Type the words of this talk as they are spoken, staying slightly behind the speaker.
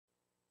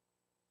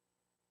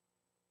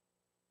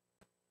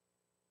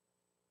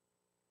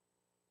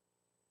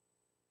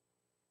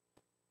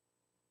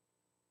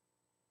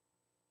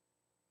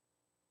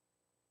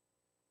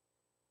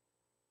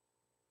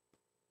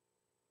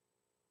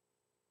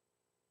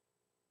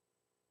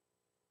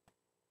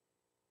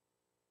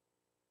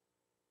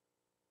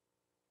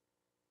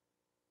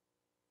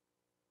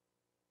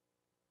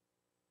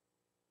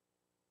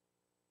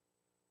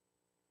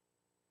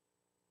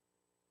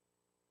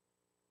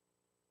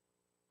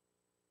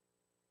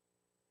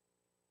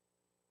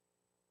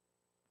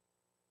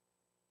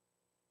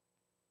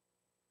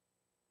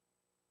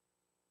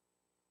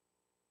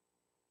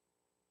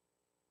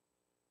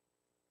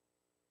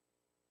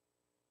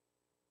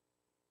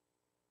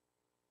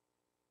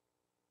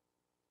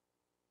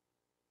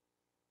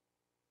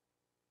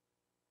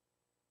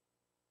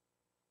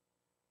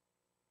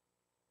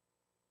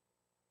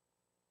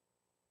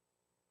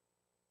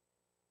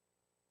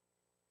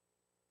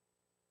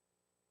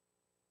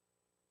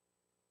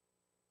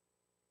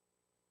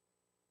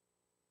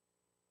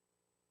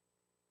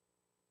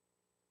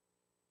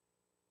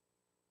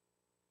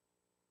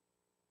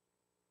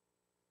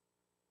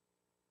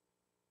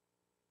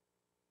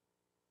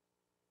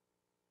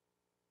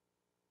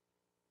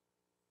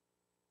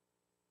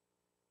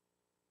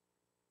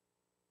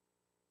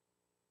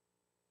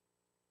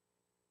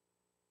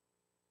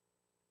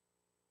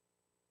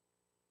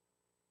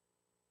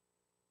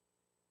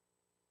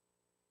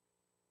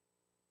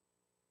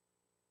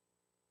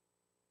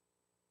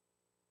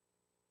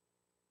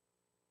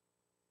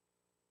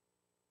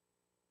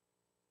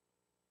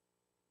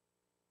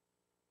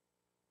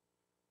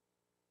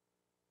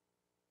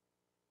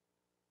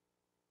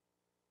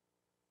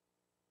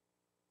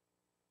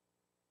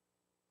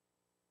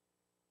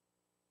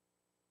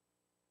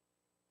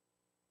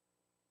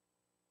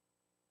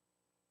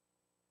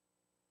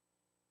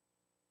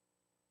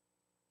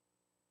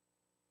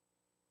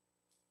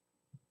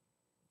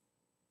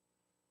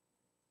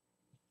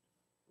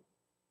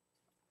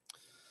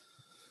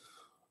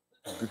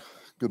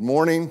Good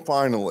morning,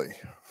 finally.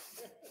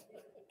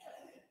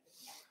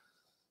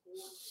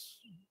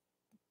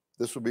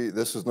 This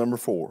is number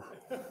 4.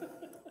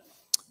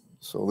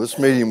 So this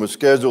meeting was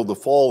scheduled the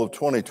fall of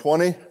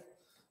 2020,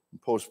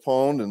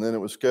 postponed, and then it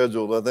was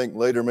scheduled, I think,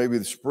 later, maybe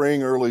the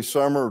spring, early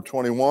summer of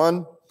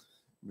 21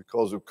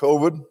 because of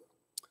COVID.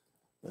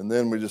 And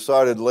then we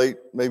decided late,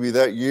 maybe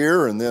that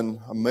year, and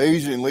then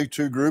amazingly,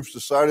 2 groups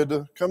decided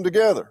to come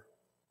together.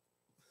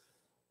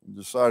 We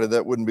decided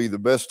that wouldn't be the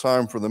best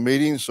time for the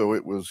meeting, so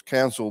it was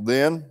canceled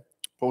then,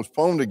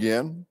 postponed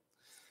again.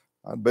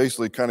 I'd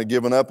basically kind of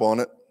given up on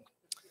it.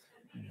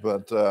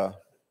 But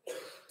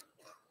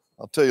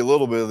I'll tell you a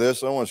little bit of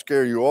this. I don't want to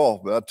scare you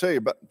off, but I'll tell you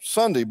about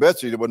Sunday,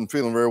 Betsy wasn't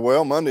feeling very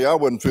well. Monday, I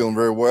wasn't feeling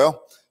very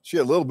well. She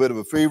had a little bit of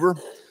a fever.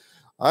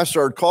 I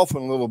started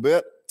coughing a little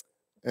bit,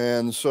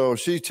 and so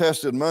she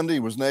tested Monday,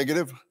 was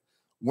negative.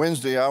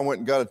 Wednesday, I went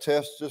and got a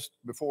test just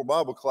before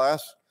Bible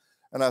class,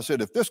 and I said,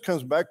 if this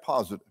comes back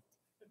positive,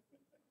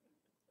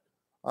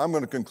 I'm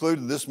going to conclude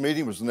that this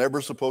meeting was never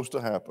supposed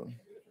to happen.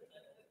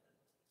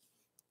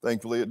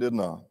 Thankfully, it did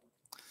not.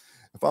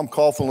 If I'm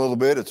coughing a little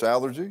bit, it's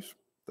allergies,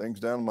 things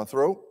down in my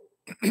throat.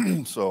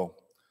 So,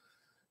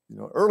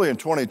 early in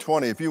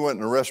 2020, if you went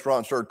in a restaurant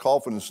and started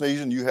coughing and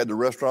sneezing, you had the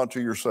restaurant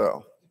to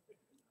yourself.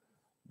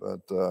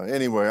 But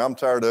anyway, I'm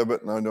tired of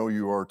it, and I know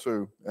you are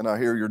too. And I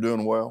hear you're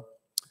doing well.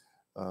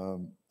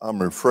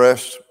 I'm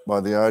refreshed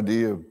by the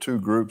idea of 2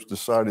 groups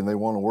deciding they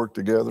want to work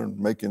together and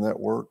making that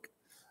work.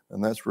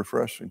 And that's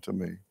refreshing to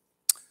me.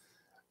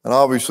 And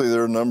obviously,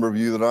 there are a number of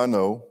you that I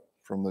know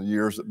from the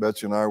years that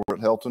Betsy and I were at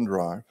Helton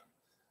Drive.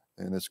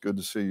 And it's good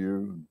to see you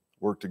and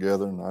work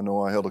together. And I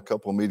know I held a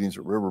couple of meetings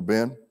at River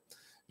Bend.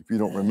 If you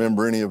don't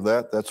remember any of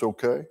that, that's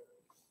okay.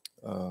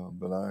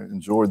 But I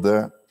enjoyed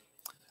that.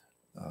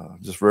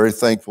 Just very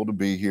thankful to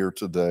be here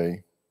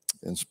today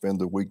and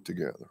spend the week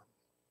together.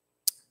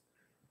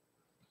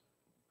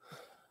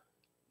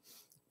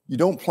 You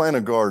don't plant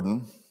a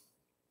garden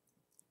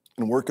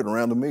and work it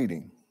around a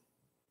meeting.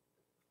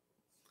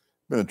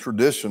 Been a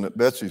tradition at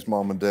Betsy's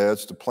mom and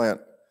dad's to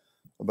plant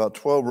about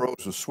 12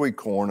 rows of sweet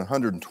corn,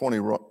 120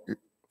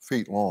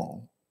 feet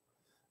long,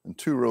 and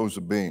 2 rows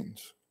of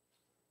beans.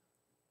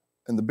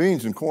 And the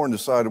beans and corn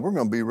decided we're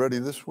going to be ready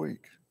this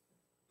week.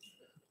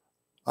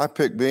 I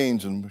picked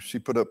beans, and she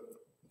put up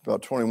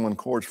about 21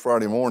 quarts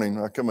Friday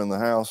morning. I come in the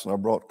house, and I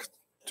brought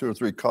 2 or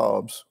 3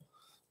 cobs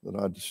that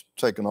I'd just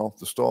taken off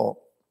the stalk.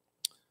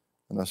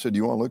 And I said, "Do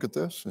you want to look at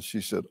this?" And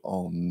she said,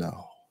 "Oh,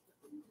 no."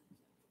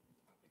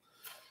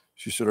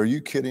 She said, "Are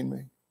you kidding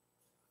me?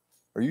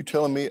 Are you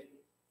telling me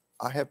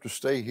I have to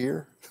stay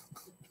here?"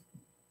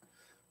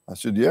 I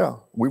said, "Yeah,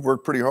 we've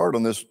worked pretty hard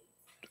on this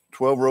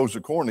 12 rows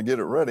of corn to get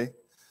it ready,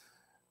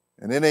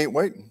 and it ain't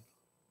waiting.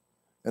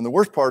 And the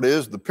worst part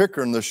is the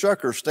picker and the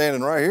shucker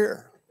standing right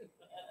here."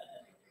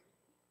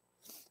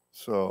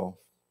 So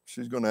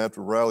she's going to have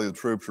to rally the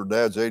troops. Her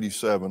dad's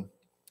 87,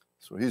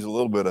 so he's a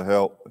little bit of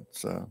help.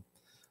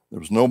 There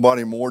was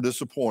nobody more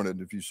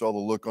disappointed if you saw the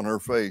look on her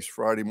face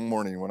Friday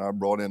morning when I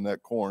brought in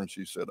that corn.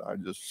 She said,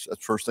 that's the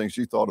first thing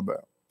she thought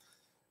about.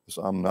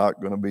 So I'm not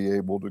going to be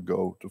able to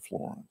go to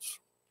Florence.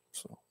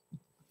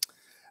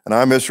 And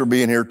I miss her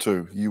being here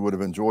too. You would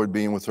have enjoyed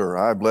being with her.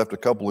 I've left a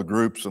couple of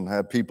groups and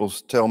had people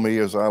tell me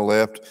as I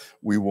left,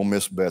 we will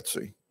miss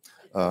Betsy.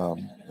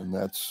 And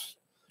that's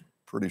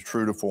pretty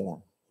true to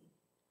form.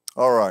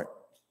 All right.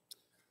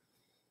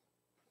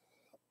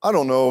 I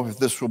don't know if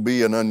this will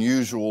be an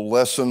unusual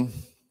lesson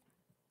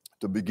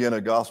to begin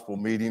a gospel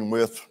meeting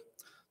with.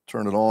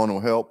 Turn it on will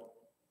help.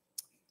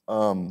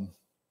 But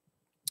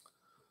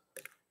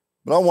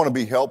I want to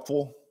be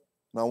helpful.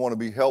 And I want to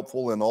be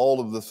helpful in all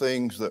of the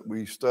things that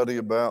we study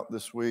about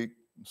this week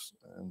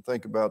and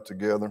think about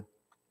together.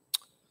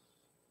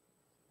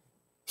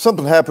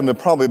 Something happened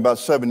probably about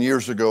 7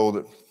 years ago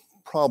that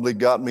probably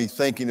got me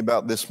thinking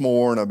about this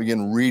more, and I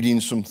began reading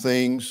some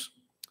things.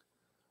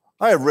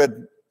 I have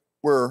read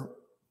where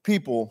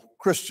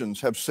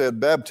Christians have said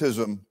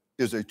baptism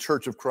is a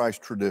Church of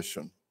Christ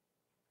tradition.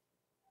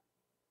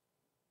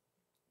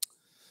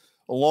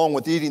 Along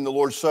with eating the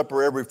Lord's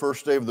Supper every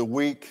first day of the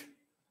week,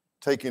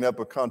 taking up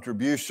a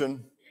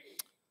contribution,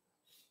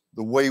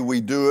 the way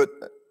we do it,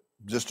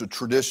 just a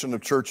tradition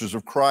of churches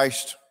of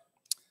Christ,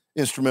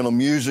 instrumental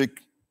music,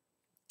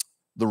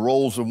 the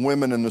roles of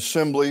women in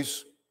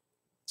assemblies.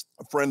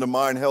 A friend of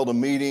mine held a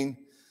meeting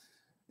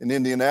in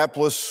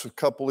Indianapolis a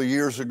couple of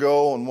years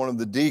ago, and one of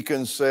the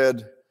deacons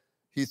said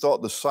he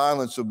thought the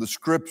silence of the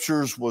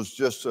scriptures was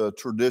just a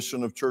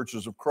tradition of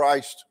churches of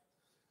Christ.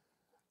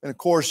 And of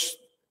course,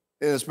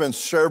 it's been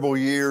several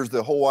years,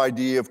 the whole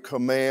idea of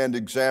command,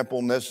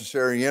 example,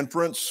 necessary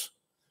inference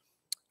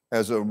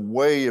as a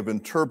way of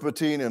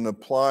interpreting and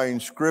applying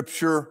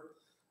scripture,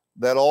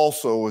 that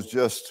also was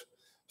just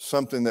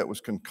something that was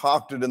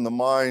concocted in the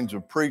minds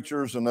of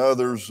preachers and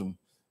others, and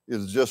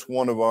is just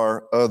one of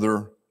our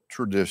other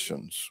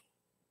traditions.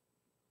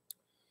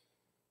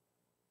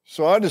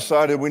 So I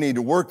decided we need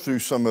to work through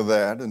some of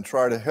that and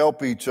try to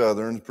help each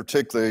other, and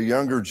particularly a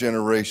younger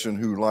generation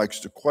who likes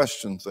to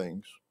question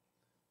things.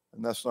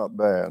 And that's not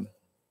bad.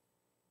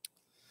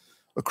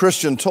 A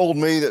Christian told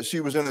me that she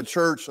was in a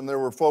church and there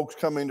were folks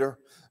coming to her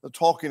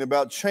talking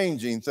about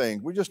changing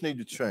things. We just need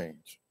to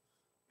change.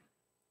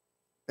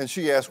 And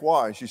she asked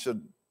why. She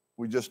said,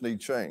 we just need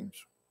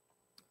change.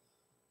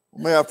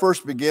 May I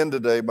first begin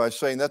today by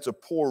saying that's a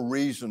poor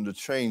reason to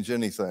change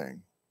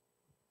anything,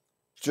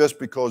 just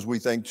because we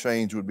think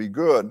change would be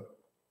good.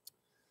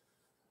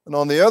 And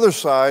on the other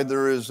side,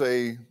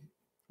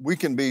 we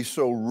can be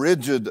so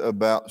rigid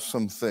about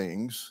some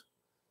things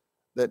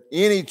that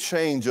any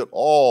change at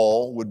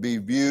all would be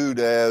viewed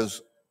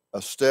as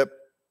a step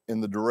in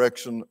the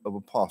direction of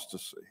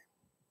apostasy.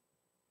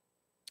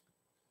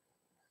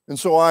 And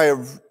so I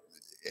have,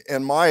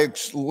 in my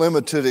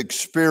limited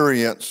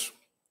experience,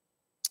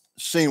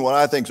 seen what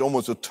I think is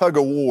almost a tug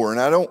of war.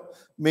 And I don't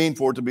mean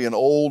for it to be an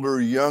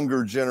older,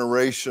 younger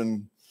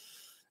generation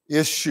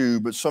issue,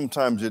 but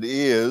sometimes it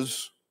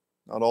is,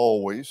 not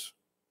always,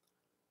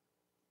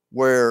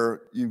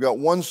 where you've got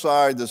one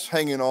side that's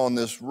hanging on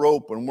this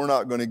rope and we're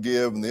not going to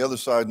give, and the other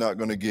side not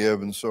going to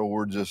give, and so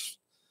we're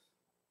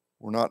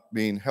not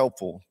being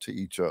helpful to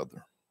each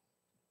other.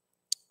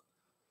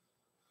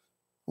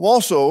 We'll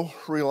also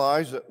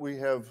realize that we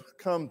have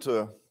come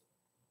to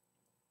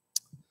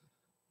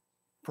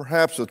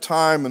perhaps a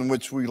time in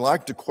which we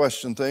like to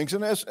question things,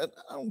 and I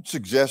don't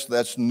suggest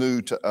that's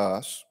new to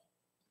us.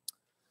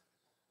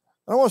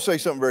 I want to say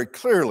something very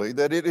clearly,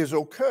 that it is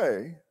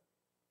okay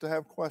to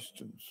have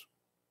questions.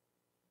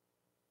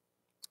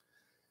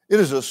 It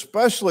is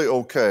especially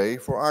okay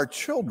for our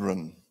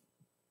children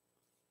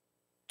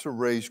to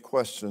raise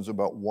questions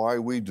about why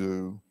we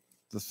do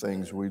the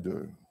things we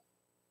do.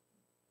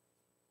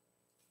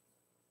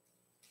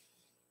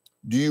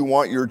 Do you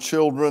want your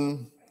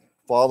children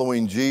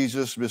following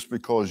Jesus just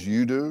because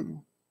you do?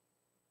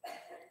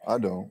 I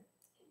don't.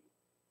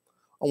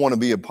 I want to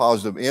be a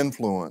positive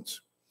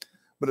influence.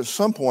 But at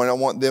some point, I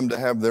want them to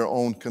have their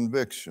own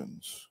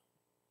convictions.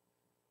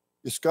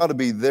 It's got to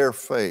be their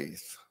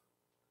faith.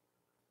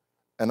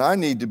 And I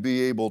need to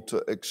be able to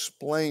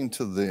explain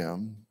to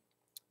them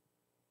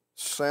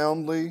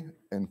soundly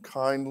and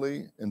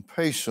kindly and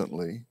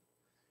patiently,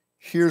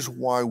 here's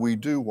why we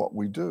do what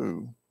we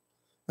do,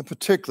 and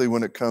particularly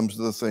when it comes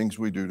to the things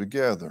we do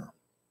together.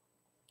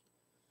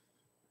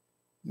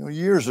 You know,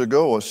 years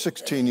ago, a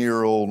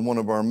 16-year-old, one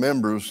of our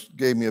members,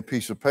 gave me a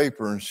piece of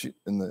paper,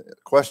 and the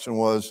question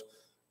was,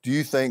 do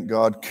you think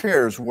God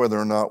cares whether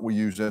or not we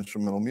use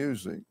instrumental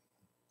music?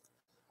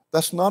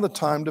 That's not a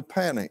time to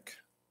panic.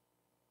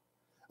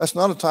 That's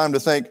not a time to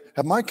think,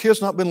 have my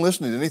kids not been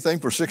listening to anything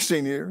for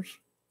 16 years?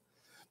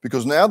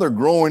 Because now they're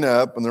growing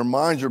up and their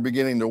minds are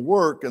beginning to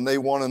work and they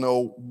want to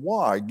know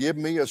why. Give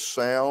me a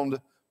sound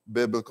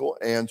biblical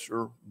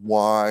answer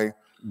why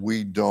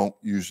we don't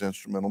use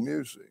instrumental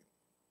music.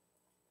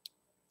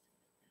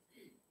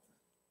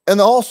 And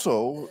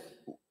also,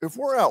 if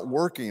we're out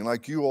working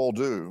like you all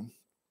do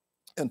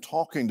and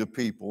talking to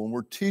people, and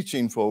we're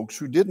teaching folks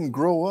who didn't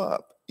grow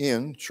up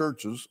in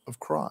churches of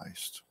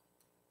Christ,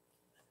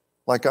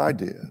 like I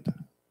did,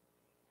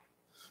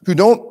 who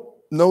don't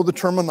know the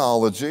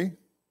terminology.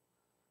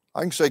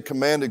 I can say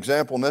command,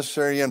 example,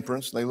 necessary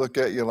inference, and they look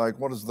at you like,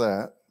 what is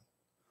that?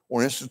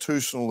 Or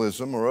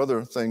institutionalism or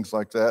other things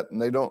like that,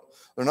 and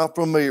they're not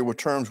familiar with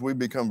terms we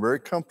become very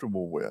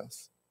comfortable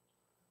with.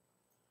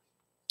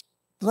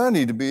 Then I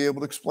need to be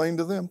able to explain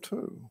to them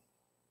too.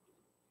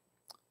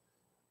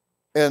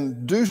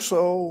 And do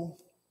so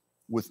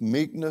with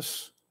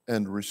meekness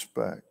and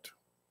respect.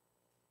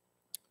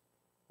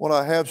 What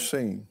I have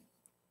seen,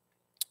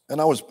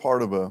 and I was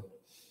part of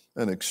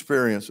an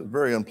experience,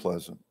 very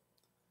unpleasant,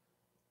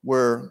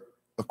 where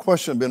a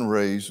question had been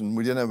raised and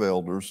we didn't have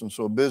elders, and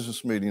so a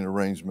business meeting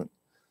arrangement.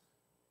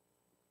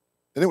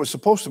 And it was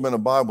supposed to have been a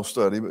Bible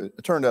study, but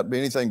it turned out to be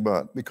anything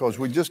but, because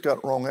we just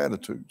got wrong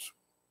attitudes.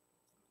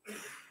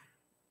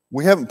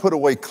 We haven't put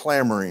away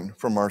clamoring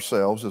from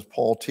ourselves, as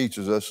Paul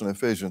teaches us in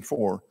Ephesians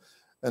 4,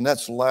 and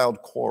that's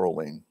loud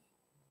quarreling,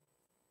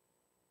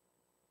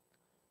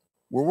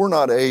 where we're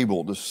not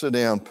able to sit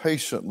down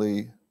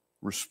patiently,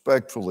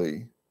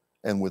 respectfully,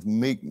 and with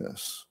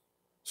meekness,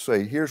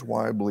 say, here's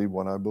why I believe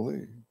what I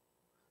believe.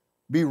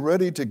 Be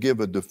ready to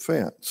give a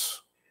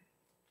defense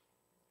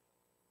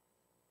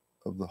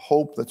of the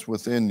hope that's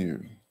within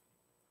you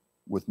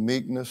with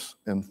meekness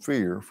and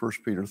fear, 1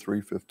 Peter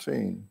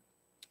 3:15.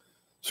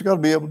 So you got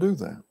to be able to do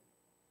that.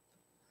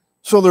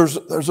 So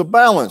there's a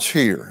balance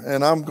here,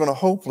 and I'm going to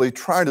hopefully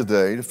try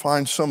today to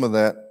find some of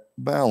that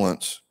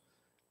balance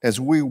as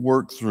we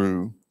work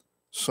through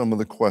some of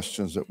the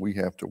questions that we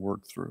have to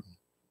work through.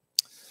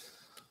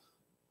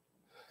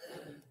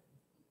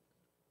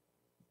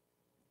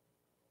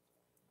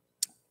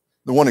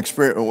 The one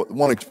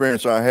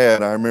experience I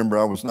had, I remember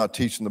I was not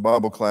teaching the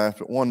Bible class,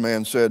 but one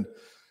man said,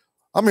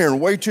 I'm hearing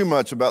way too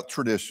much about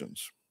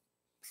traditions.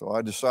 So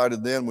I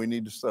decided then we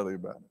need to study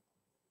about it.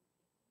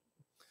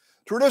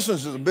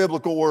 Traditions is a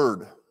biblical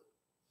word.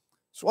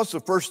 So what's the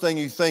first thing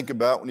you think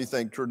about when you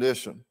think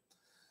tradition?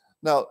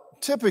 Now,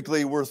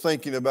 typically we're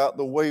thinking about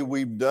the way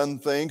we've done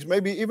things.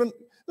 Maybe even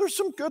there's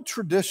some good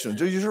traditions.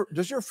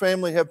 Does your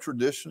family have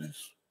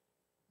traditions?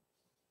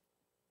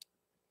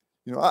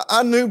 You know,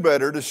 I knew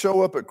better to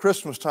show up at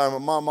Christmas time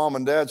at my mom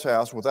and dad's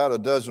house without a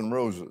dozen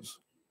roses.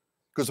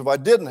 Because if I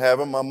didn't have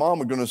them, my mom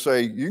was going to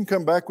say, you can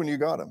come back when you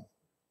got them.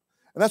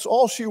 And that's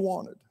all she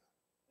wanted.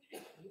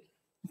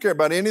 Didn't care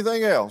about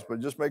anything else,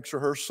 but just make sure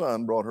her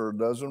son brought her a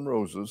dozen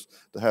roses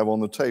to have on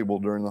the table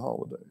during the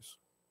holidays.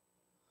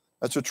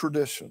 That's a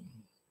tradition.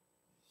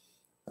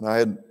 And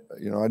I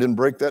didn't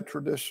break that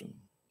tradition.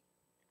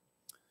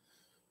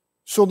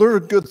 So there are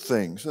good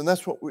things, and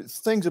that's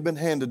things have been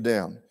handed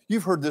down.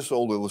 You've heard this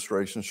old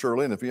illustration,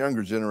 surely, and if the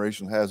younger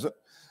generation hasn't.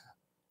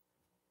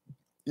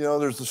 You know,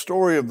 there's the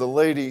story of the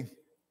lady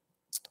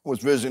was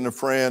visiting a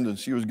friend, and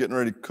she was getting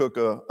ready to cook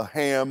a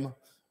ham.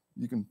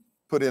 You can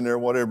put in there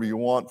whatever you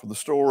want for the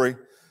story.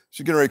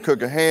 She's getting ready to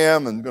cook a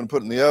ham and going to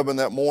put it in the oven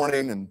that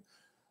morning, and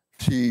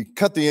she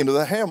cut the end of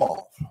the ham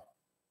off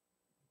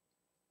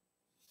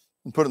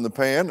and put it in the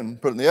pan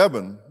and put it in the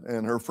oven.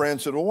 And her friend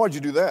said, well, why'd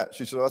you do that?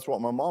 She said, that's what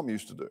my mom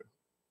used to do.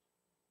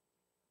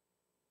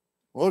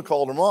 Well, he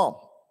called her mom.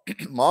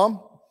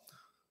 Mom,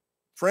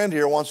 friend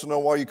here wants to know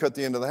why you cut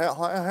the end of the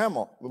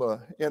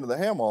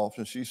ham off.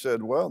 And she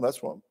said, well,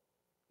 that's what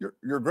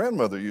your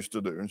grandmother used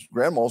to do. And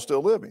grandma's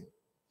still living.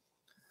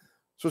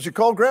 So she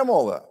called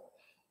grandma that.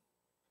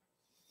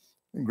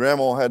 And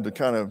grandma had to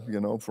kind of,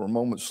 for a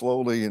moment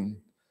slowly, and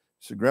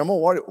said, Grandma,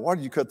 why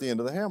did you cut the end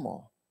of the ham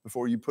off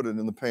before you put it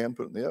in the pan,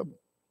 put it in the oven?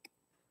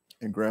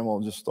 And grandma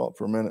just thought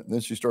for a minute, and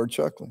then she started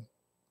chuckling.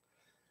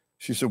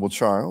 She said, well,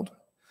 child,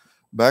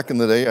 back in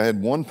the day, I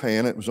had one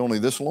pan. It was only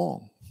this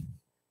long.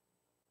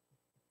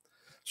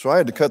 So I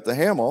had to cut the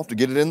ham off to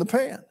get it in the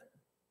pan.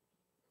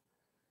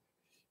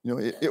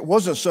 It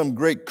wasn't some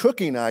great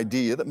cooking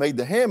idea that made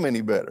the ham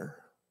any better.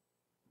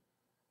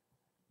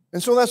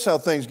 And so that's how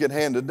things get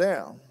handed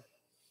down.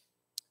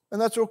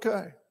 And that's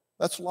okay.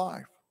 That's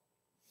life.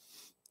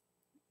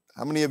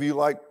 How many of you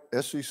like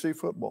SEC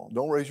football?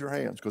 Don't raise your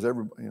hands, because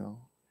everybody,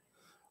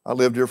 I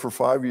lived here for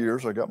 5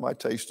 years. I got my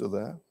taste of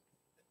that.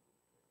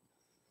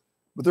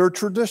 But there are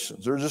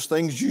traditions. There are just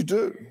things you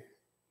do.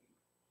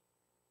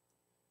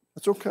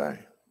 That's okay.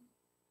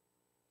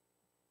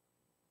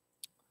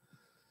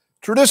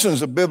 Tradition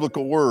is a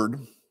biblical word,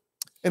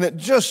 and it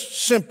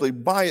just simply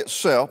by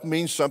itself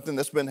means something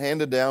that's been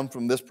handed down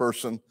from this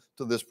person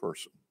to this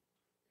person.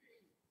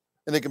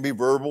 And it can be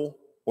verbal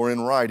or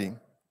in writing.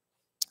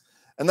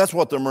 And that's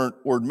what the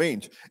word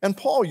means. And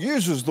Paul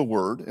uses the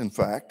word, in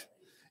fact,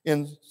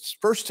 in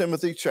 1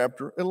 Timothy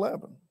chapter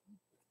 11.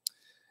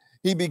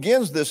 He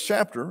begins this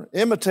chapter,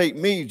 imitate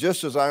me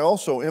just as I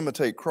also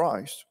imitate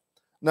Christ.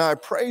 Now I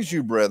praise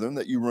you, brethren,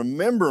 that you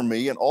remember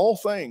me in all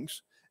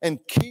things and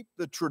keep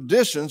the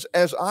traditions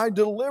as I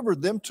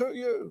delivered them to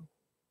you.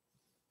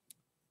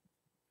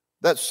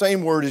 That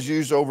same word is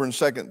used over in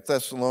 2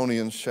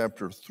 Thessalonians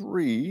chapter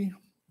 3.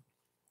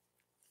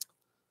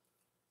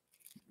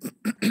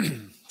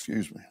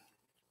 Excuse me.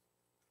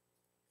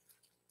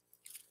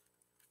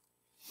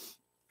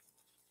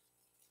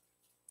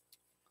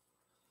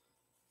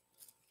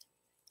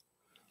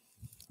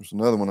 There's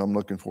another one I'm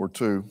looking for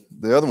too.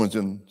 The other one's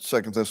in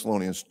 2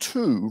 Thessalonians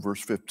 2,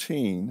 verse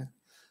 15.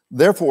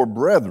 Therefore,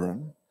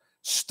 brethren,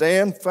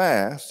 stand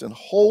fast and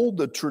hold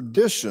the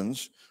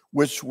traditions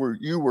which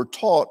you were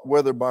taught,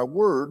 whether by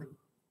word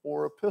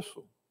or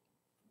epistle.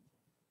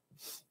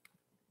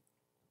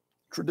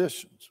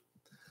 Traditions.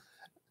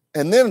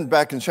 And then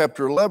back in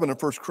chapter 11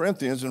 of 1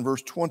 Corinthians in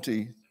verse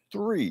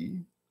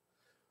 23,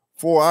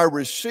 for I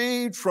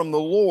received from the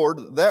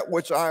Lord that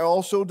which I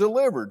also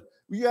delivered.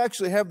 You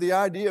actually have the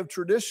idea of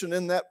tradition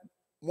in that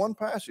one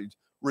passage.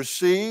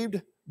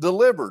 Received,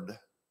 delivered.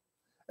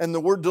 And the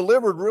word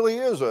delivered really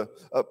is a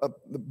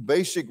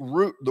basic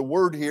root, the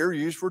word here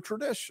used for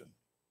tradition.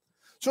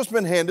 So it's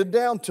been handed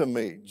down to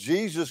me.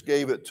 Jesus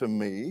gave it to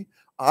me.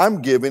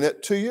 I'm giving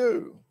it to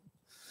you.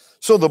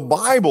 So the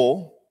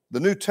Bible, the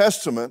New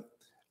Testament,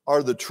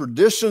 are the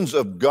traditions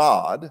of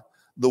God,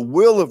 the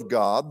will of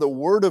God, the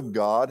word of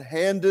God,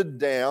 handed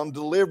down,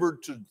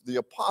 delivered to the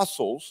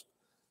apostles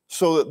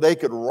so that they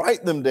could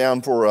write them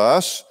down for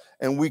us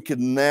and we could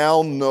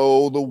now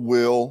know the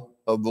will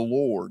of the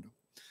Lord.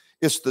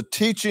 It's the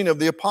teaching of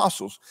the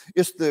apostles.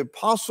 It's the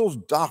apostles'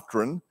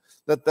 doctrine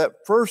that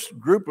first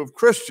group of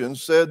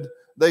Christians said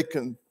they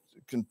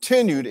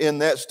continued in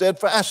that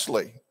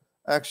steadfastly.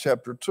 Acts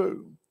chapter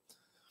 2.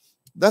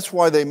 That's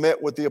why they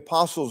met with the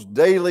apostles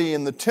daily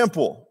in the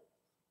temple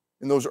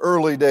in those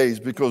early days,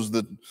 because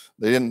they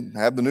didn't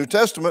have the New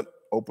Testament.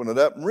 Open it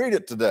up and read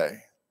it today.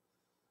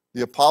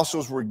 The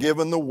apostles were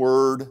given the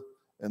word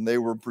and they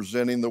were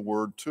presenting the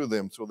word to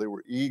them. So they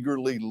were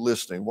eagerly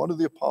listening. What do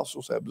the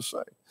apostles have to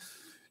say?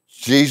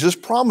 Jesus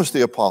promised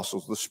the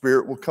apostles, the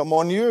Spirit will come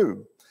on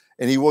you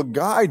and he will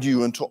guide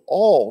you into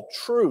all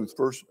truth.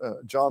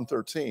 John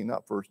 13.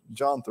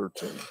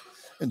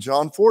 And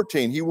John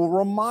 14, he will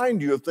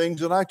remind you of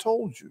things that I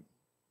told you.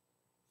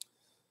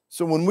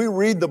 So when we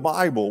read the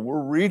Bible,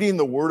 we're reading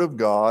the Word of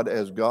God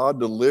as God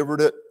delivered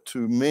it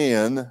to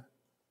men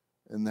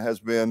and has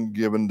been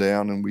given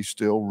down, and we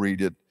still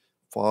read it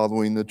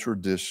following the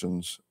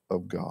traditions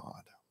of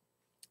God.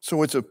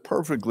 So it's a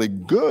perfectly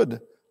good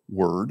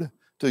word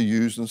to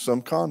use in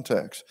some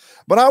context.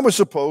 But I would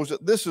suppose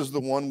that this is the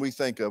one we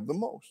think of the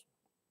most,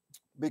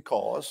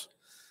 because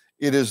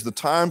it is the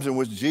times in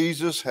which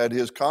Jesus had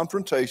his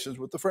confrontations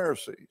with the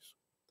Pharisees.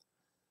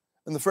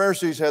 And the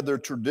Pharisees had their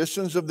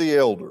traditions of the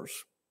elders.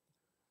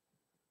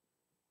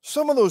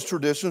 Some of those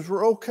traditions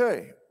were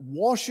okay.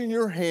 Washing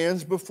your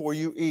hands before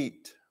you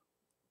eat.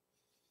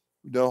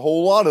 We've done a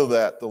whole lot of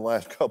that the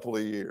last couple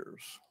of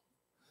years.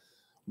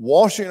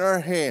 Washing our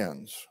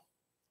hands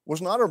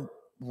was not a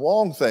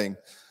wrong thing.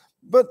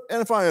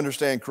 And if I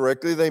understand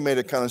correctly, they made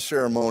it kind of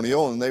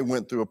ceremonial, and they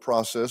went through a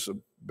process of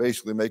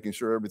basically making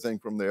sure everything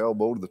from their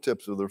elbow to the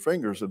tips of their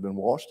fingers had been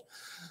washed.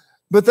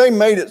 But they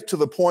made it to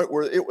the point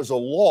where it was a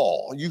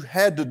law. You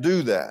had to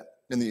do that.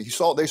 And they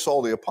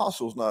saw the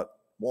apostles not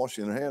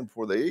washing their hands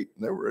before they eat,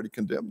 and they were ready to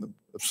condemn them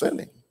of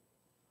sinning.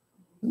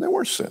 And they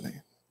weren't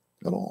sinning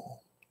at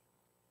all.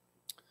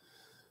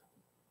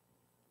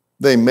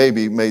 They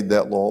maybe made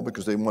that law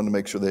because they wanted to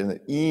make sure they didn't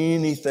have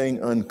anything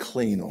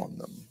unclean on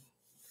them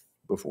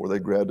before they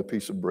grabbed a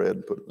piece of bread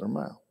and put it in their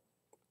mouth.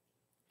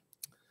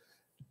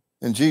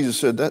 And Jesus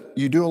said that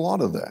you do a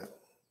lot of that.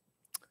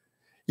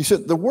 He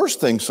said the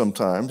worst thing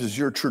sometimes is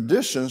your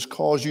traditions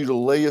cause you to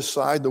lay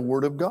aside the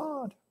Word of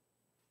God.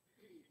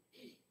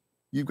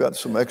 You've got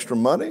some extra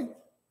money.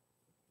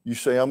 You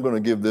say, I'm going to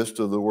give this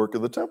to the work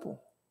of the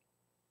temple.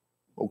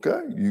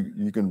 Okay,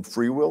 you can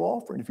free will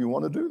offering if you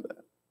want to do that.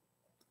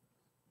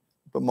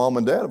 But mom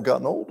and dad have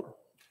gotten older.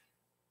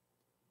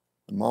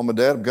 And mom and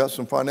dad have got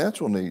some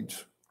financial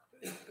needs.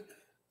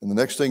 And the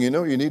next thing you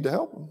know, you need to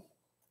help them.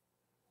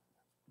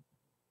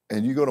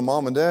 And you go to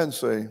mom and dad and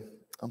say,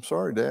 I'm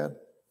sorry, Dad.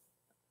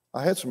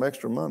 I had some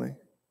extra money,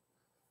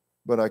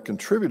 but I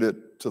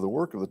contributed to the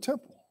work of the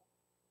temple.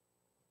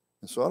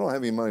 And so I don't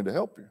have any money to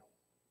help you.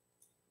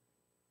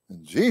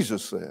 And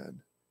Jesus said,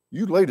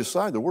 you laid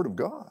aside the Word of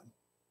God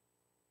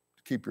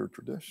to keep your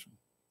tradition.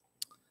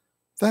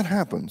 That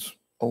happens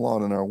a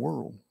lot in our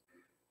world.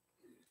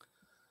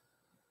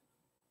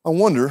 I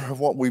wonder if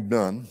what we've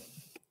done,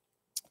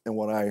 and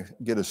what I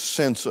get a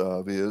sense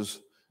of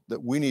is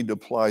that we need to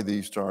apply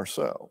these to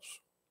ourselves.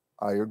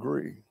 I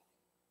agree.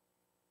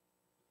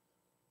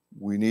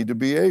 We need to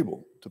be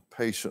able to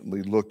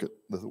patiently look at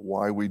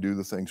why we do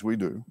the things we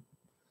do.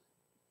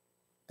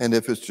 And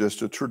if it's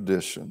just a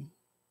tradition.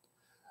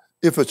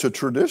 If it's a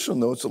tradition,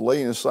 though, it's a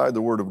laying aside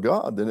the Word of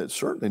God, then it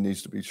certainly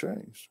needs to be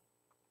changed.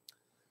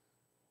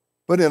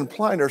 But in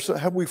applying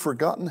ourselves, have we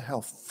forgotten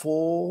how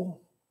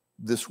full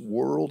this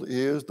world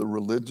is, the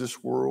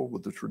religious world,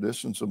 with the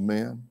traditions of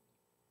man?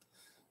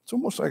 It's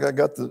almost like I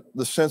got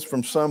the sense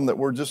from some that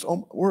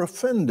we're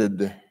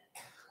offended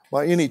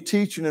by any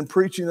teaching and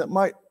preaching that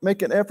might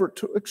make an effort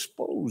to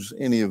expose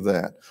any of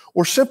that,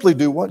 or simply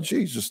do what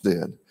Jesus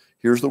did.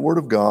 Here's the Word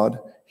of God.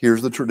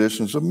 Here's the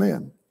traditions of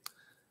men.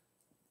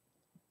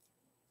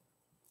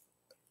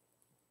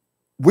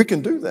 We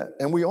can do that,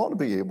 and we ought to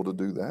be able to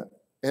do that,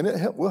 and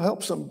it will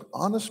help some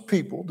honest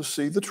people to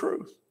see the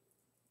truth.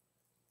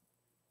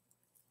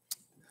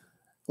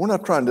 We're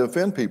not trying to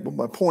offend people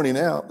by pointing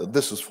out that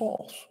this is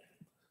false.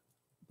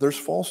 There's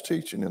false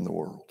teaching in the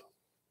world,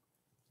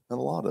 and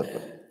a lot of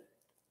it.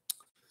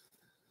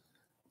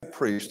 A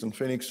priest in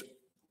Phoenix,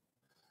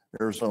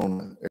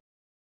 Arizona,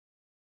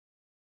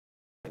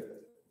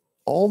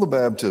 all the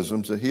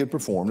baptisms that he had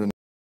performed,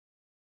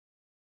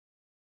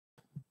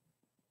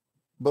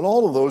 but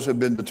all of those had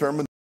been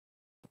determined,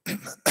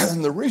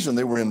 and the reason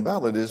they were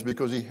invalid is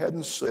because he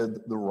hadn't said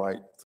the right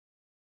thing.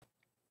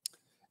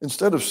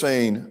 Instead of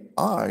saying,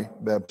 I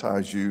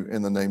baptize you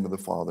in the name of the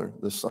Father,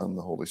 the Son, and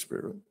the Holy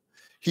Spirit,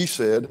 he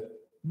said,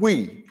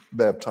 we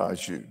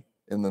baptize you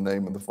in the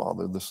name of the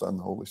Father, the Son, and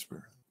the Holy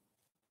Spirit.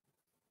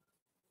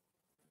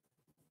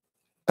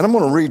 And I'm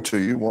going to read to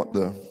you what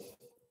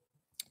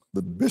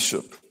the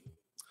bishop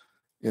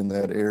in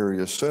that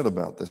area said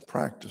about this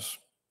practice.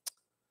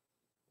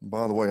 And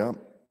by the way,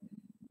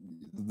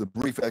 the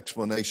brief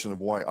explanation of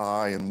why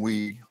I and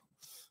we,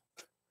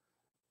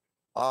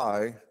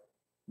 I,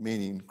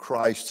 meaning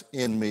Christ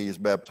in me, is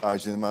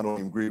baptizing them. I don't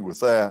even agree with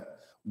that.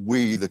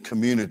 We, the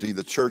community,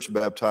 the church,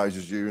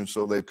 baptizes you, and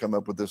so they've come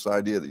up with this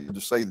idea that you had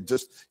to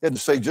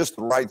say just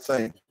the right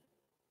thing.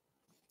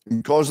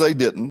 And because they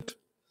didn't,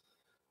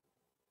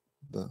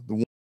 the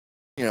one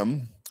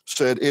hymn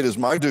said, it is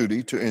my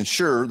duty to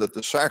ensure that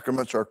the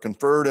sacraments are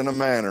conferred in a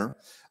manner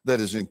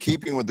that is in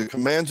keeping with the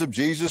commands of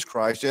Jesus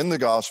Christ in the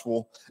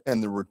gospel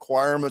and the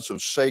requirements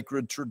of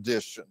sacred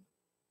tradition.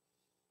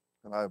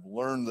 And I've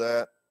learned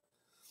that.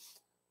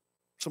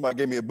 Somebody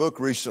gave me a book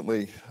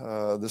recently.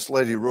 This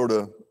lady wrote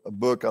a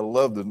book. I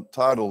love the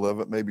title of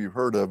it. Maybe you've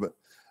heard of it.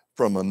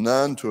 From a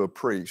Nun to a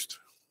Priest.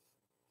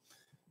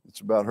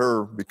 It's about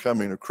her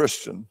becoming a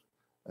Christian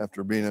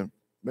after being a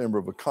member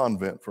of a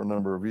convent for a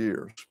number of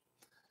years.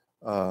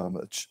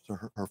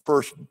 Her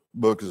first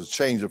book is A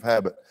Change of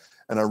Habit.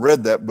 And I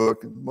read that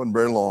book. It wasn't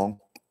very long.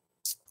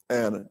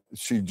 And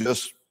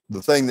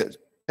the thing that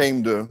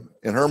came to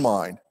in her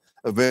mind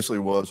eventually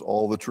was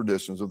all the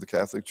traditions of the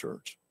Catholic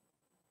Church.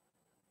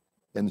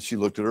 And she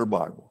looked at her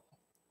Bible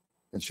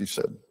and she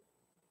said,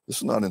 this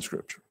is not in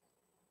Scripture.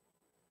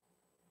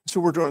 So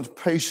we're going to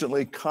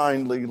patiently,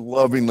 kindly,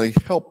 lovingly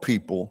help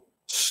people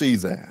see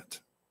that.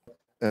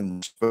 And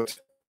respect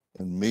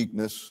and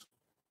meekness,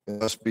 it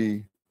must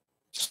be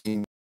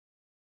seen.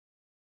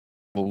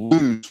 We'll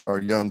lose our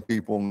young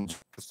people.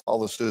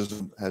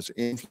 Catholicism has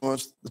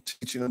influenced the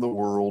teaching of the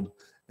world,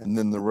 and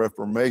then the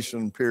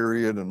Reformation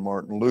period and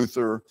Martin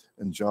Luther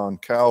and John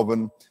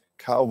Calvin.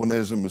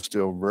 Calvinism is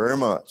still very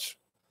much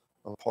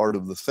a part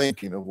of the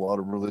thinking of a lot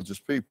of religious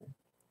people.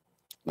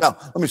 Now,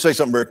 let me say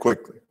something very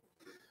quickly.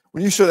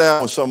 When you sit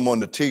down with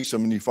someone to teach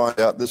them and you find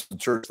out this is the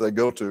church they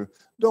go to,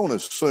 don't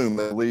assume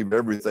they believe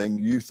everything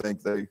you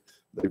think they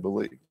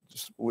believe.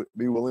 Just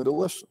be willing to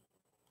listen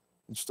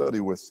and study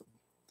with them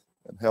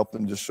and help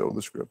them just show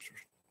the scriptures.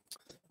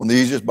 One of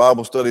the easiest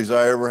Bible studies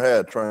I ever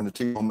had, trying to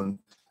teach them,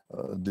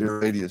 and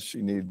dear lady,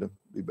 she needed to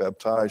be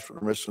baptized for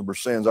the remission of her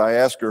sins. I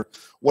asked her,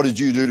 what did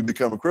you do to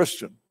become a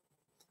Christian?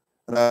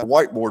 And I had a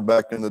whiteboard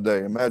back in the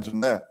day.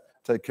 Imagine that.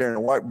 Take carrying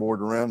a whiteboard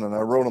around, and I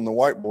wrote on the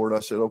whiteboard, I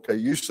said, okay,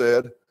 you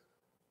said,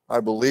 I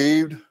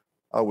believed,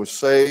 I was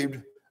saved,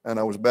 and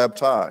I was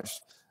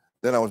baptized.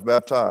 Then I was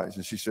baptized.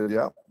 And she said,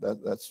 yeah,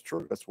 that's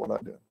true. That's what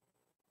I did.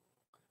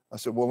 I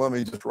said, well, let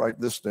me just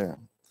write this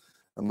down.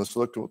 And let's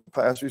look at what the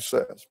passage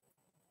says.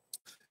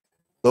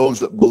 Those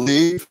that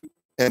believe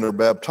and are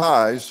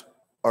baptized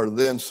are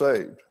then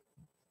saved.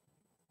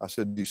 I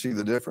said, do you see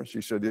the difference?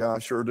 She said, yeah, I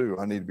sure do.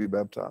 I need to be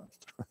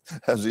baptized.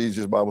 That's the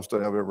easiest Bible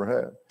study I've ever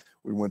had.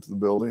 We went to the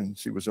building, and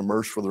she was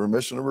immersed for the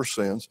remission of her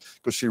sins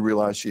because she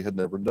realized she had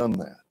never done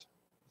that.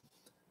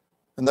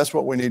 And that's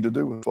what we need to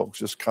do with folks.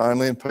 Just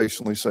kindly and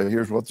patiently say,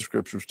 here's what the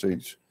scriptures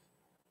teach,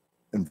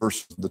 and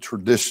versus the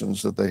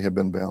traditions that they have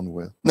been bound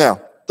with.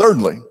 Now,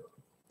 thirdly,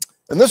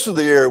 and this is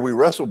the area we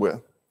wrestle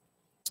with,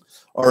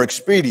 are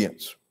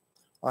expedients.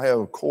 I have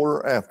a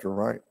quarter after,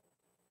 right?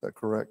 Is that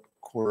correct?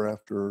 Quarter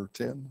after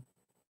 10?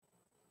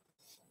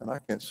 And I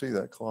can't see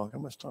that clock. How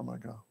much time I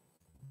got?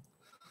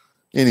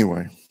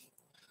 Anyway,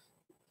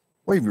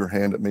 wave your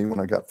hand at me when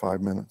I got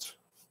 5 minutes.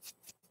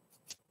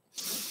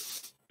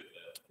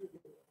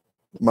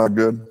 Am I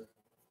good?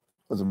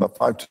 Was it about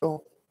 5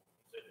 till?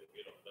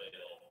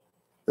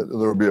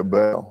 There'll be a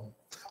bell.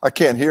 I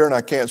can't hear and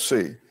I can't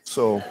see.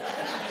 So,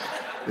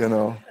 you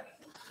know,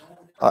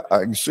 I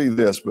can see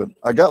this, but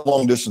I got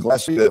long distance. I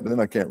see that, but then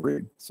I can't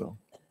read. So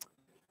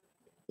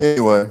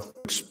anyway,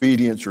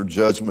 expedients or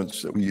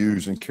judgments that we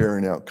use in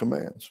carrying out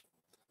commands.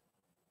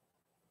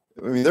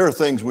 I mean, there are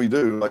things we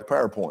do like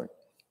PowerPoint.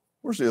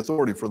 Where's the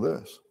authority for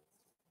this?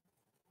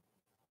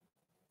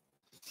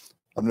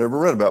 I've never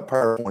read about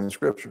PowerPoint in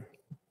Scripture.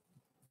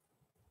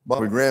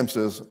 Bobby Graham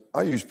says,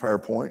 I use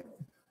PowerPoint.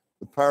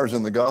 The power's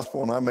in the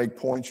gospel, and I make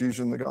points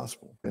using the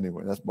gospel.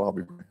 Anyway, that's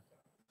Bobby Graham.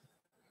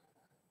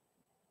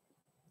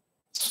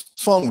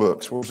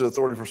 Songbooks. Where's the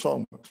authority for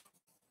songbooks?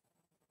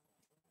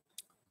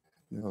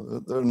 You know,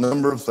 there are a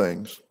number of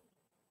things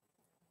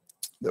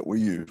that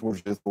we use.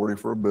 Where's the authority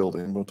for a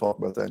building? We'll talk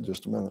about that in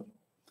just a minute.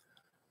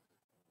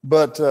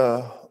 But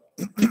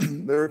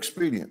they're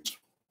expedients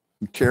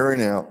in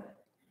carrying out.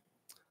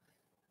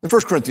 In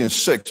 1 Corinthians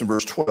 6 and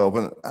verse 12,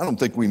 and I don't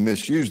think we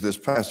misuse this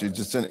passage.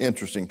 It's an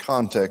interesting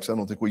context. I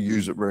don't think we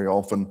use it very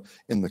often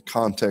in the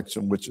context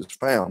in which it's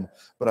found.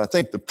 But I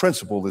think the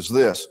principle is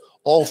this: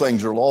 all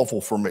things are lawful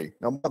for me.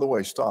 Now, by the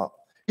way, stop.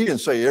 He didn't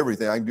say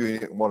everything. I can do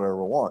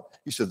whatever I want.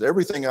 He said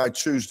everything I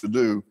choose to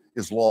do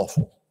is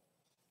lawful.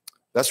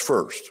 That's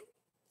first.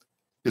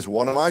 Is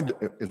what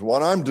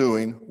I'm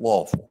doing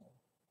lawful?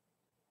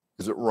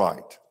 Is it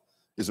right?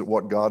 Is it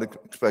what God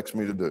expects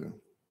me to do?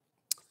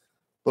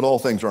 But all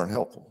things aren't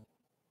helpful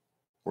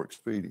or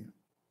expedient.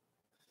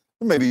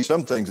 There may be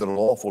some things that are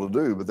lawful to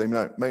do, but they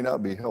may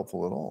not be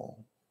helpful at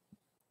all.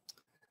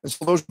 And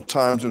so those are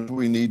times when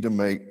we need to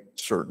make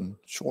certain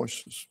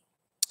choices.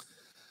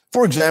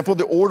 For example,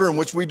 the order in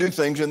which we do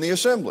things in the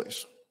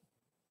assemblies.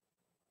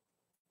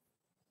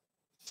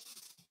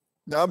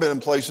 Now, I've been in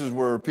places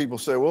where people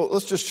say, well,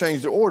 let's just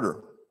change the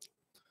order.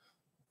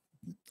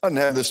 I didn't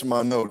have this in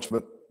my notes,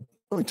 but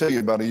let me tell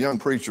you about a young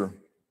preacher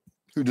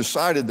who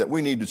decided that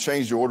we need to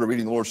change the order of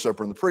eating the Lord's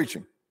Supper and the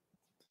preaching.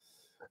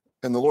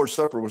 And the Lord's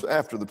Supper was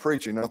after the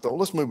preaching. I thought, well,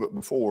 let's move it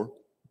before,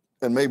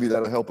 and maybe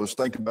that'll help us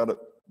think about it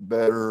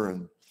better.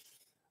 And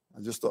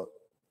I just thought,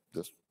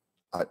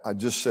 I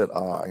just said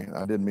I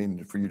didn't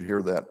mean for you to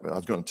hear that, but I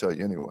was going to tell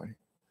you anyway.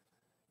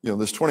 You know,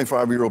 this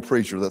 25-year-old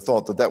preacher that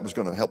thought that was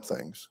going to help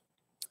things.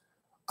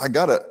 I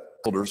got at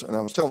elders, and I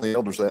was telling the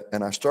elders that,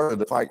 and I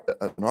started a fight,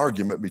 an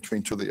argument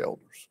between two of the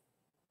elders.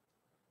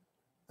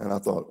 And I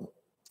thought,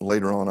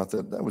 later on, I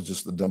thought, that was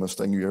just the dumbest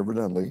thing you ever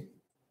done, Lee.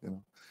 You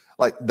know,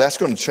 like, that's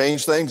going to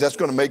change things. That's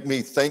going to make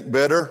me think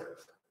better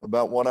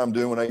about what I'm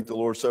doing when I eat the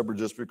Lord's Supper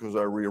just because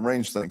I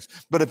rearrange things.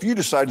 But if you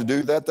decide to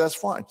do that, that's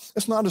fine.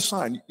 It's not a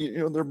sign. You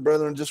know, their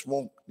brethren just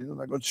won't,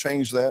 not going to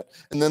change that.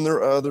 And then there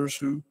are others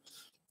who,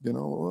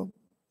 well,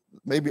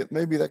 maybe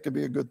that could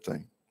be a good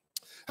thing.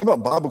 How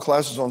about Bible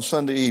classes on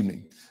Sunday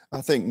evening?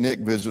 I think Nick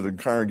visited a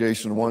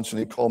congregation once, and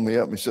he called me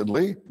up and he said,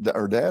 Lee,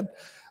 or Dad,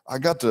 I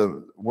got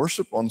to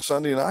worship on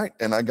Sunday night,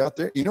 and I got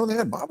there. They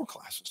had Bible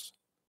classes.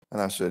 And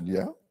I said,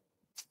 yeah.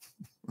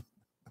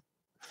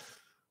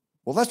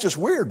 Well, that's just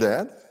weird,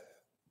 Dad.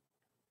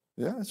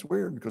 Yeah, it's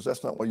weird because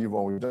that's not what you've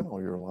always done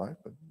all your life,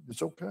 but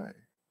it's okay.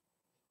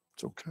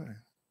 It's okay.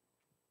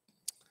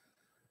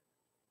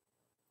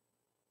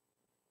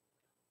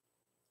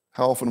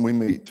 How often we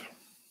meet.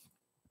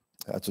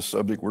 That's a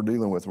subject we're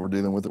dealing with. We're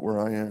dealing with it where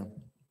I am.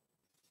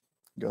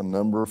 Got a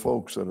number of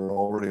folks that are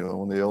already,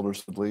 when the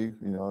elders leave,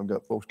 I've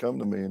got folks come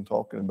to me and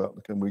talking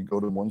about, can we go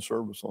to one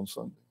service on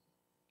Sunday?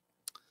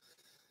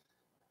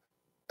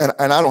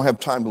 And I don't have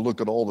time to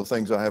look at all the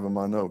things I have in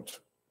my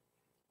notes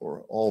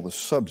or all the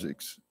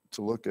subjects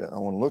to look at, I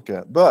want to look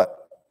at. But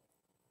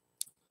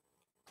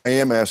I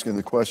am asking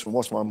the question,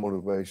 what's my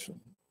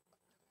motivation?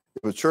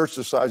 If a church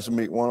decides to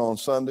meet one on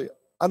Sunday,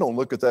 I don't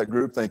look at that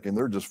group thinking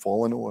they're just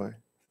falling away.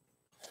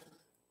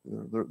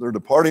 They're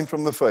departing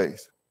from the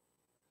faith.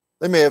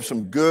 They may have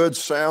some good,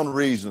 sound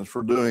reasons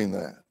for doing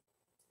that.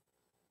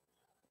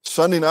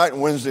 Sunday night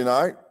and Wednesday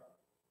night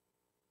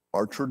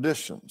are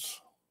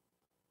traditions.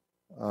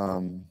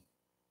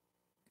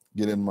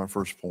 Get into my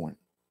first point.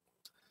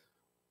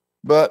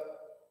 But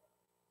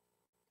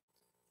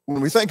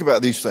when we think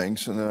about these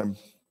things, and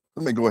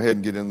let me go ahead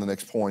and get into the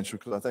next points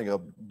because I think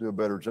I'll do a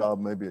better job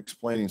maybe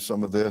explaining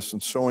some of this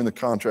and showing the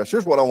contrast.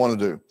 Here's what I want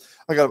to do.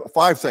 I got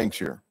 5 things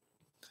here.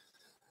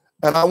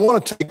 And I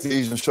want to take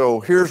these and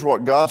show, here's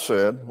what God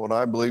said, what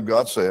I believe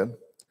God said.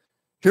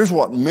 Here's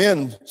what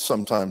men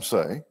sometimes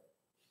say.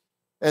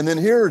 And then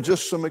here are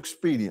just some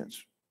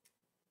expedients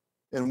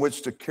in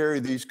which to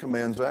carry these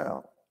commands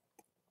out.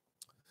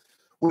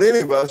 Would any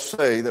of us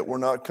say that we're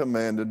not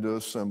commanded to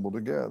assemble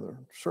together?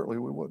 Certainly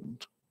we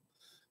wouldn't.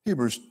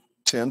 Hebrews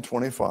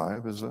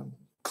 10:25 is a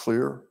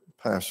clear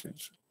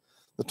passage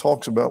that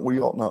talks about we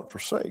ought not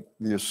forsake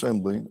the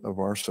assembling of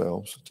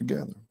ourselves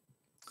together.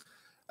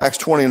 Acts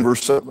 20 and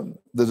verse 7,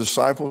 the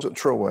disciples at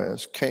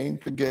Troas came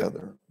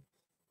together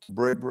to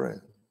break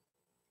bread.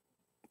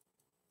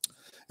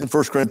 In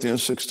 1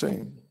 Corinthians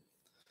 16,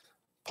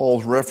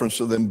 Paul's reference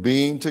to them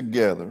being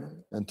together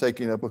and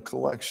taking up a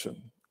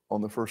collection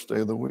on the first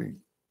day of the week.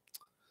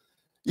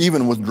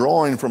 Even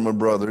withdrawing from a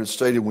brother, it's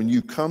stated when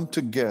you come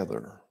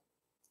together,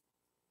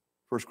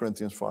 1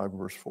 Corinthians 5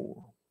 verse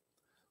 4.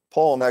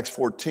 Paul in Acts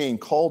 14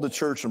 called the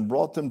church and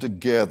brought them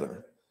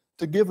together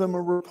to give them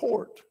a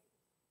report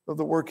of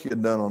the work he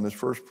had done on his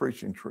first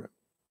preaching trip.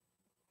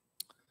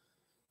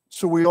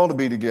 So we ought to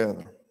be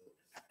together.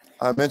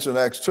 I mentioned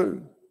Acts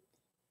 2,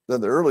 that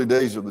the early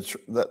days of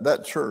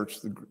that church,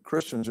 the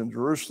Christians in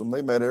Jerusalem,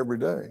 they met every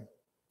day.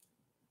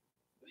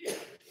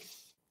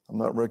 I'm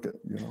not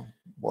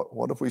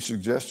what if we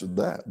suggested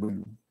that?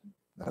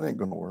 That ain't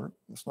going to work.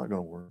 It's not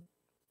going to work.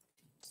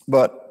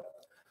 But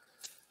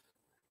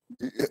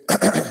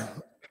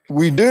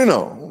we do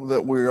know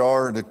that we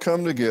are to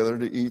come together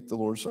to eat the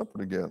Lord's Supper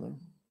together.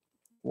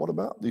 What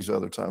about these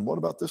other times? What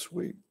about this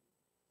week?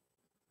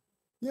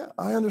 Yeah,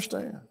 I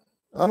understand.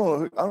 I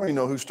don't even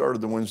know who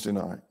started the Wednesday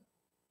night.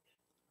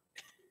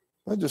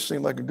 That just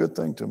seemed like a good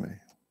thing to me.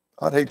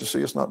 I'd hate to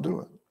see us not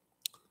do it.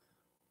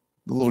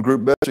 The little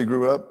group Betsy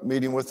grew up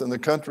meeting with in the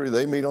country,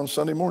 they meet on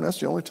Sunday morning. That's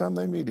the only time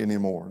they meet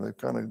anymore. They've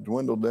kind of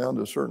dwindled down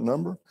to a certain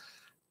number.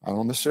 I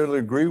don't necessarily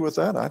agree with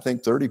that. I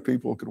think 30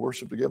 people could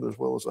worship together as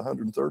well as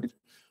 130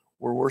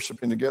 were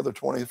worshiping together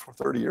 20 or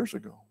 30 years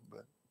ago.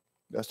 But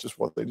that's just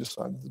what they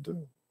decided to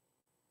do.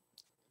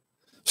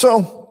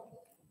 So,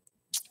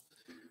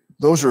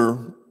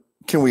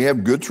 can we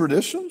have good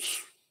traditions?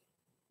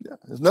 Yeah,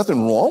 there's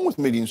nothing wrong with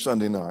meeting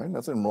Sunday night,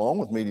 nothing wrong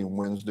with meeting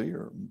Wednesday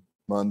or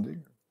Monday,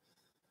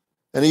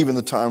 and even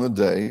the time of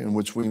day in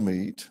which we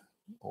meet.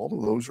 All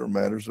of those are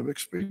matters of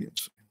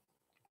expediency.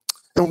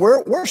 And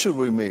where should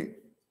we meet?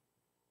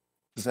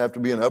 Does it have to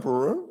be an upper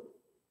room?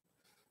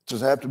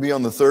 Does it have to be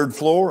on the 3rd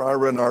floor? I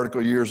read an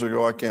article years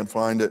ago, I can't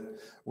find it,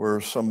 where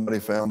somebody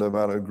found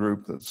about a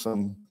group that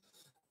some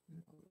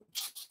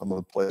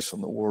other place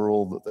in the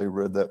world that they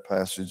read that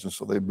passage, and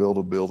so they built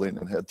a building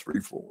and had 3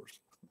 floors.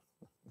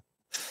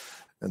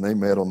 And they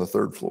met on the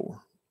 3rd floor.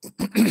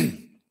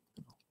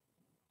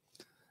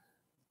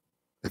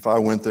 If I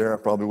went there,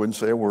 I probably wouldn't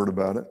say a word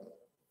about it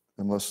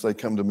unless they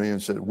come to me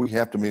and said, we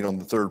have to meet on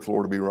the 3rd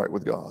floor to be right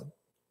with God.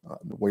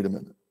 Wait a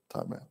minute,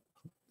 time out.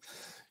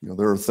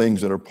 There are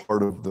things that are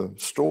part of the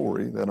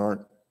story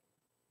that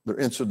they're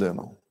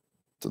incidental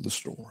to the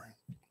story.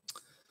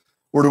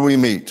 Where do we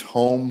meet?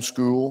 Home,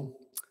 school?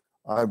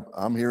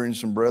 I'm hearing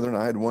some brethren.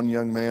 I had one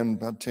young man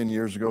about 10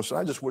 years ago say,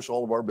 I just wish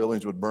all of our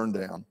buildings would burn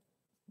down.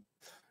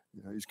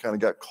 He's kind of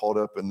got caught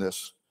up in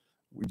this.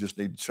 We just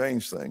need to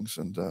change things.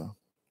 And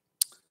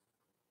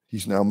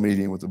he's now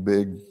meeting with a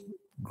big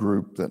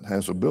group that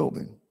has a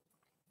building.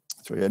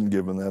 So he hadn't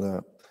given that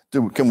up.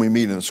 Can we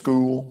meet in a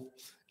school?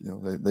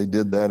 They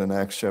did that in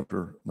Acts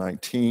chapter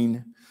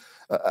 19.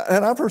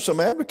 And I've heard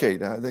some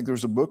advocate. I think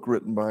there's a book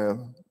written by a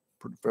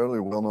fairly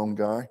well-known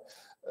guy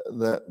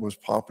that was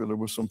popular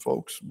with some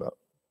folks about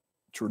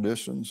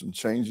traditions and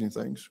changing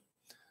things.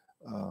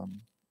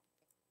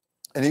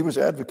 And he was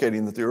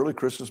advocating that the early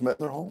Christians met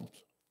in their homes.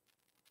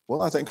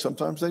 Well, I think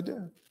sometimes they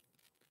did.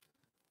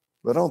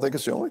 But I don't think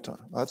it's the only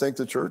time. I think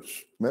the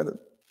church met at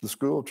the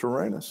school of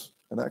Tyrannus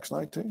in Acts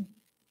 19.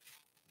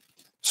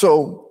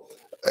 So,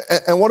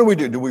 and what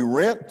do? Do we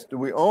rent? Do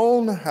we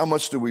own? How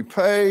much do we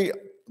pay?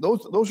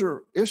 Those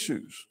are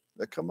issues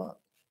that come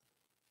up.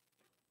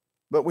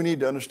 But we need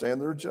to understand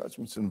there are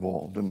judgments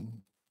involved, and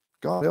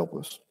God help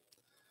us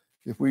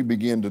if we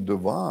begin to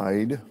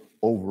divide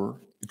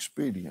over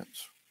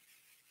expedience.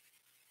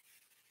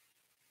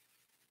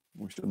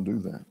 We shouldn't do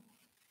that.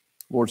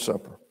 Lord's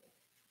Supper.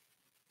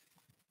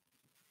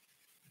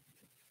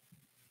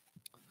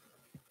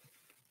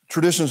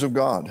 Traditions of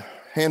God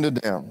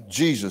handed down.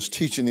 Jesus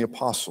teaching the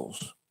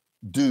apostles,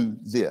 do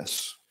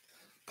this.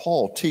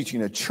 Paul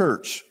teaching a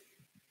church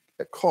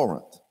at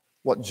Corinth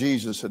what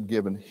Jesus had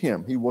given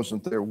him. He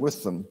wasn't there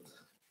with them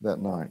that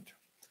night.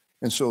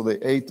 And so they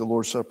ate the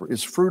Lord's Supper.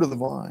 It's fruit of the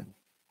vine.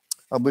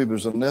 I believe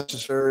there's a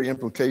necessary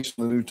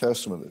implication in the New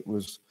Testament. It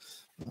was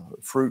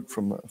fruit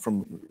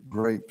from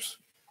grapes.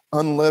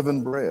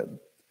 Unleavened bread.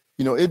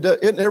 You know,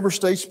 it never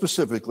states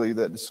specifically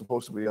that it's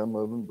supposed to be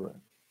unleavened bread.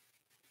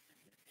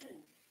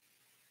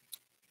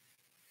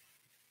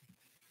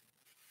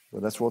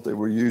 But that's what they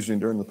were using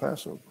during the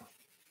Passover.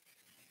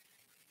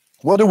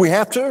 Well, do we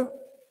have to?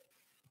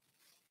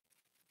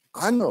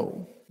 I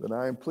know that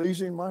I am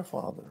pleasing my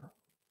Father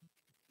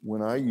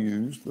when I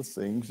use the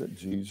things that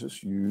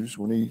Jesus used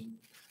when he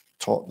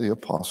taught the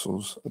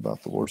apostles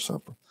about the Lord's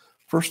Supper.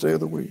 First day of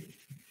the week.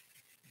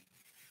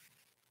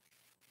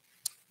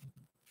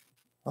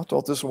 I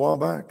taught this a while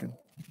back, and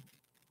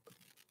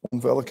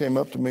one fellow came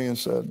up to me and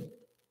said,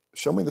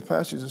 show me the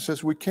passage that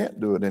says we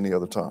can't do it any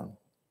other time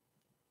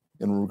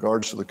in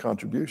regards to the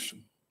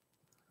contribution.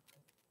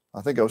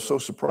 I think I was so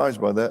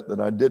surprised by that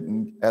I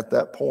didn't, at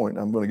that point,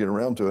 I'm going to get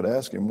around to it,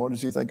 ask him, what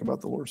does he think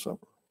about the Lord's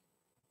Supper?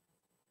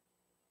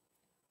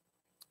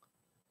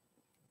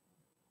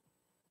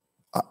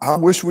 I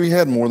wish we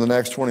had more than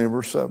Acts 20 and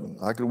verse 7.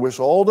 I could wish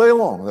all day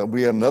long that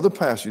we had another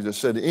passage that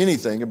said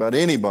anything about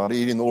anybody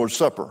eating the Lord's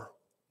Supper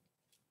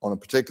on a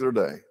particular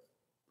day.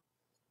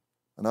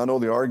 And I know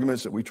the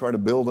arguments that we try to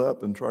build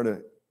up and try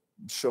to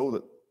show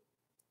that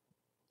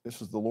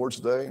this is the Lord's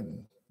day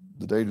and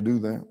the day to do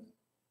that.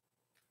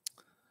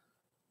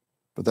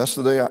 But that's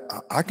the day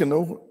I can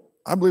know,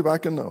 I believe I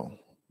can know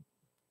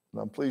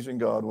that I'm pleasing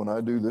God when I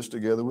do this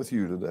together with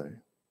you today.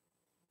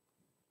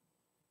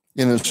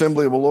 In an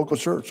assembly of a local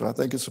church, I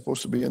think it's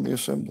supposed to be in the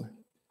assembly.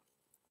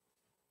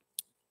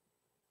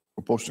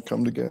 We're supposed to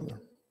come together.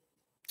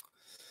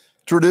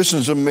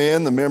 Traditions of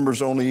men, the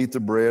members only eat the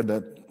bread.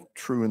 That's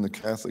true in the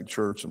Catholic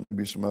Church and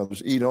maybe some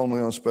others. Eat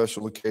only on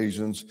special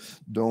occasions.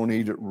 Don't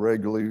eat it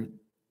regularly,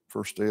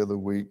 first day of the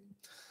week.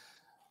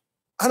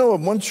 I know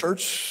of one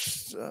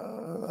church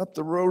up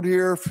the road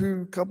here,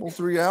 a couple,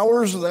 3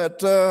 hours,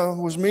 that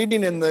was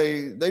meeting, and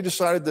they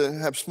decided to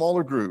have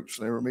smaller groups.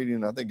 They were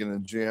meeting, I think, in a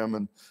gym,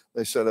 and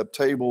they set up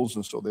tables,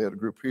 and so they had a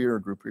group here,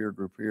 a group here, a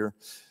group here.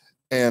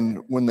 And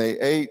when they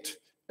ate,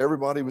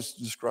 everybody was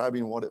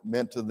describing what it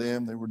meant to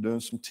them. They were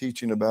doing some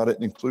teaching about it,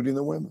 including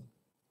the women.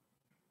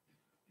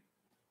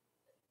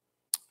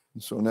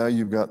 And so now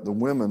you've got the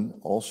women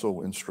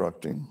also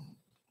instructing.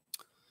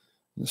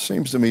 It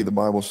seems to me the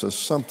Bible says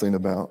something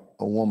about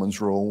a woman's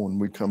role when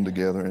we come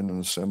together in an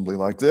assembly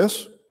like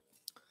this.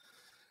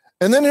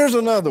 And then here's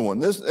another one.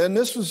 This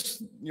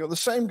was, the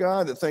same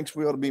guy that thinks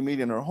we ought to be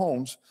meeting in our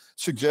homes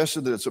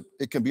suggested that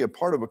it can be a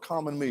part of a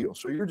common meal.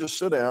 So you just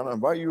sit down, I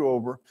invite you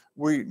over,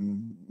 we're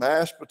eating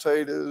mashed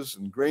potatoes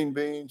and green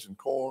beans and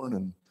corn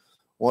and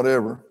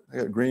whatever. I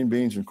got green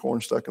beans and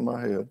corn stuck in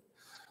my head.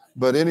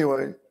 But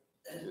anyway,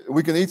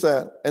 we can eat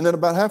that. And then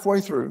about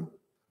halfway through,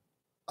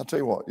 I'll tell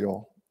you what,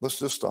 y'all, let's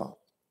just stop.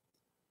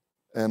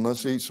 And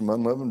let's eat some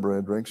unleavened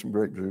bread, drink some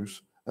grape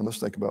juice, and let's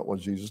think about what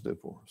Jesus did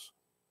for us.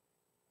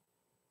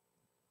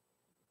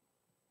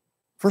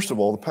 First of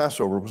all, the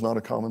Passover was not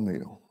a common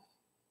meal.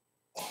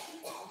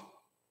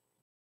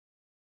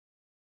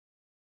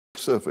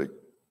 Specific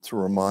to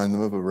remind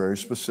them of a very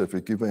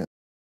specific event.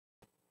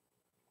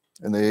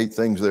 And they ate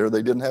things there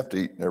they didn't have to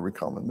eat in every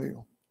common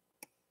meal.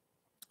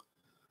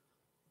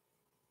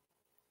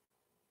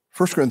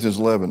 1 Corinthians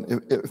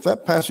 11, if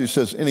that passage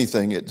says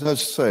anything, it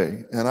does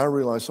say, and I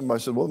realize somebody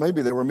said, well,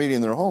 maybe they were meeting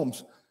in their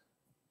homes.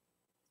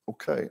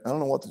 Okay, I don't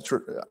know what the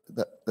church,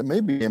 that may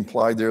be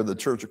implied there, the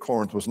church of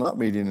Corinth was not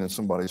meeting in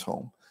somebody's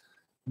home.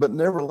 But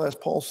nevertheless,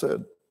 Paul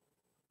said,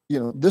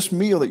 this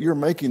meal that you're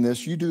making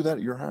you do that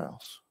at your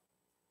house.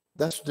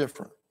 That's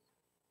different.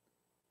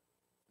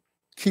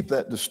 Keep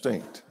that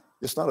distinct.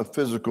 It's not a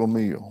physical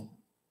meal.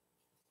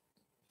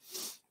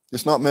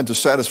 It's not meant to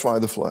satisfy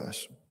the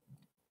flesh.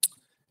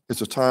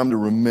 It's a time to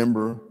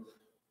remember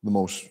the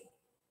most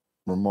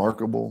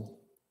remarkable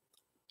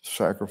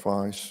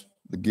sacrifice,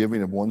 the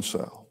giving of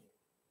oneself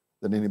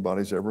that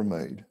anybody's ever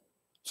made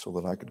so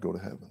that I could go to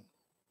heaven.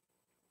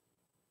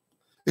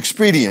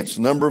 Expedience,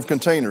 number of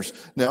containers.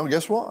 Now,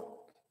 guess what?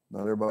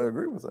 Not everybody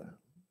agree with that.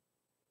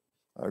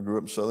 I grew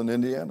up in southern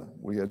Indiana.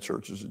 We had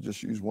churches that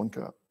just used one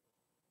cup.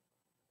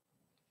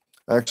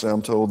 Actually,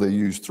 I'm told they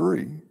used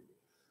 3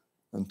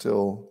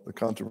 until the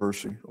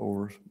controversy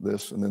over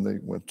this, and then they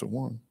went to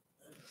 1.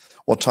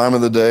 What time of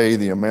the day,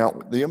 the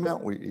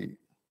amount we eat.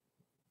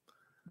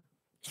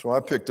 So I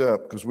picked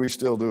up, because we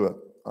still do it,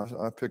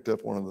 I picked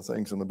up one of the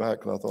things in the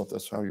back, and I thought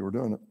that's how you were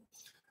doing it.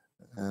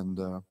 And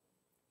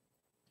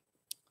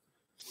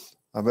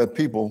I've had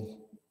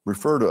people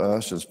refer to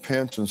us as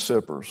pinch and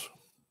sippers.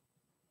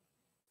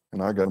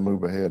 And I got to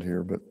move ahead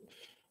here, but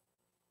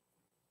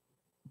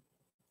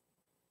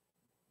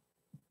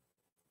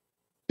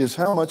is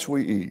how much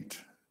we eat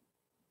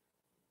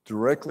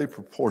directly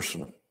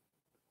proportionate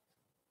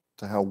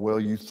to how well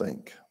you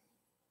think?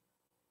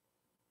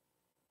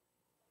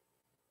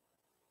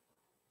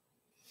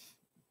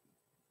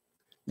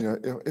 You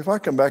know, if I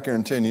come back here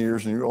in 10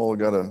 years and you all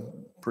got a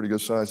pretty good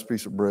sized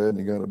piece of bread and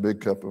you got a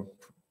big cup of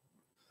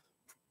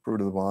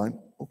fruit of the vine,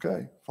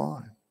 okay,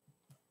 fine.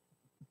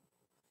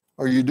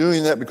 Are you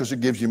doing that because it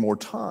gives you more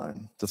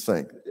time to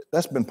think?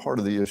 That's been part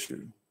of the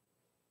issue.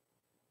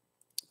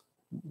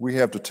 We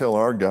have to tell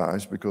our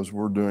guys, because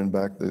we're doing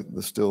back the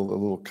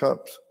little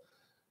cups.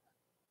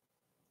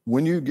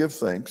 When you give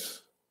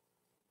thanks,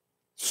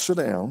 sit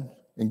down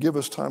and give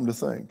us time to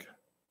think.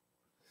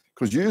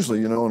 Because usually,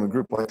 you know, in a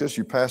group like this,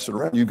 you pass it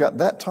around. You got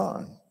that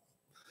time.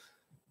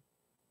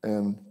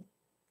 And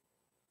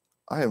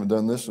I haven't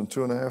done this in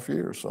 2.5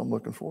 years, so I'm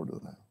looking forward to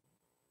that.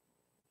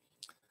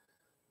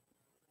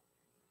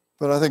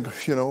 But I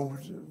think, you know,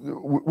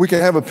 we can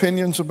have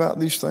opinions about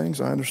these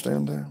things. I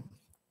understand that.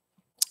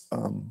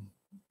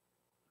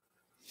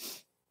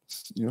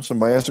 You know,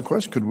 somebody asked a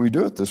question, could we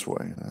do it this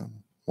way?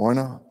 Why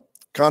not?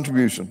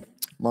 Contribution,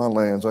 my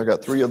lands. I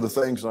got 3 other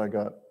things, and I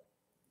got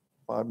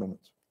 5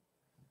 minutes.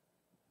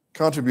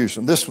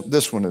 Contribution.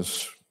 This one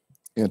is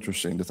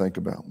interesting to think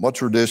about. What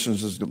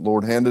traditions has the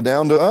Lord handed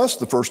down to us?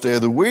 The first day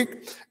of the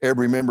week,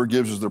 every member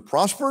gives as they're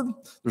prospered.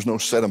 There's no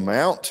set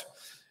amount.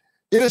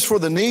 It is for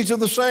the needs of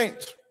the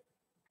saints.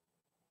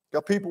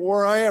 Got people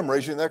where I am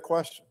raising that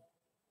question.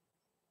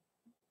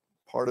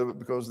 Part of it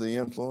because of the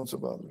influence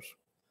of others.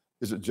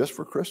 Is it just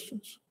for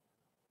Christians?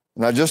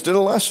 And I just did a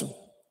lesson.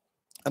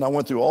 And I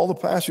went through all the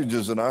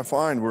passages that I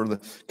find where the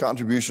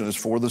contribution is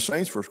for the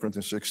saints. 1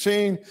 Corinthians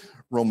 16,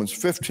 Romans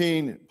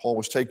 15. Paul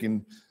was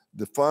taking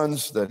the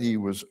funds that he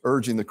was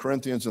urging the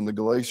Corinthians and the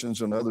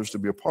Galatians and others to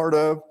be a part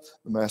of.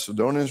 The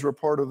Macedonians were a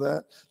part of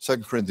that. 2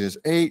 Corinthians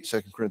 8,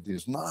 2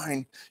 Corinthians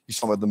 9. He's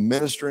talking about the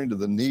ministering to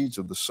the needs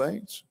of the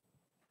saints.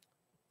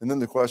 And then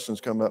the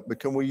questions come up, but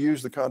can we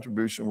use the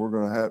contribution we're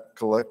going to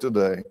collect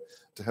today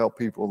to help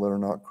people that are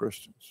not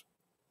Christians?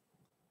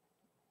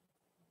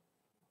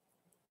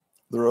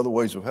 There are other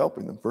ways of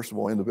helping them. First of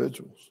all,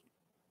 individuals.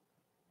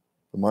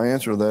 But my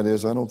answer to that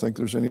is I don't think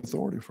there's any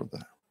authority for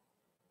that.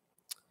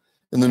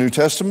 In the New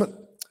Testament,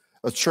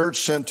 a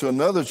church sent to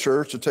another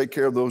church to take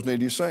care of those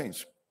needy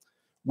saints.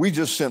 We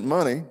just sent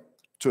money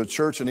to a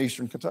church in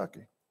eastern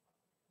Kentucky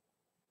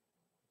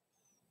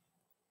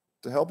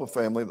to help a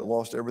family that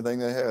lost everything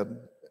they had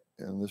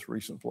in this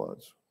recent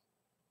floods.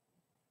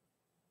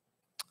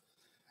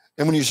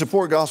 And when you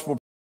support gospel,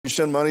 you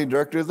send money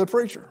directly to the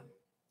preacher.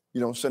 You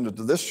don't send it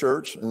to this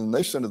church, and then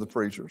they send it to the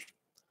preachers.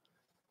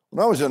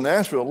 When I was in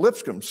Nashville,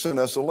 Lipscomb sent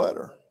us a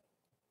letter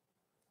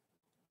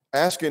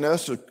asking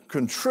us to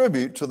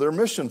contribute to their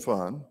mission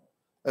fund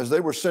as they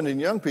were sending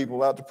young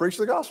people out to preach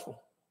the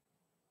gospel.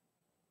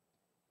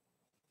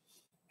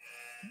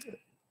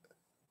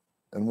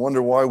 And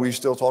wonder why we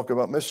still talk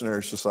about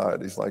missionary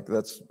societies, like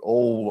that's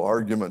old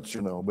arguments,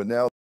 you know. But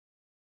now,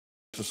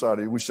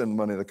 society, we send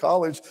money to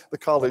college. The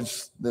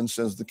college then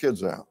sends the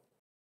kids out.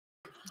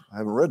 I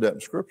haven't read that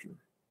in Scripture.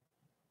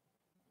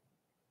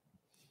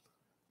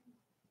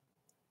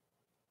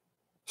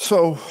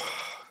 So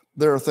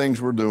there are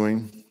things we're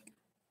doing,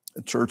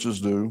 that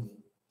churches do,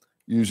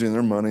 using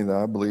their money that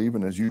I believe,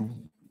 and as you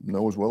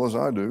know as well as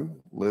I do,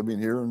 living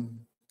here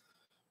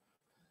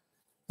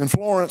in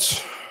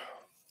Florence,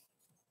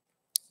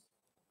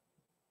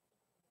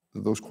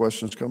 those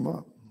questions come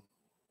up.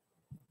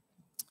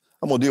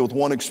 I'm going to deal with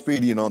one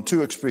expedient on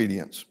 2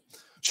 expedients.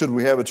 Should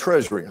we have a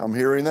treasury? I'm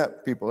hearing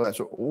that people ask,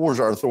 where's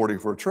our authority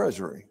for a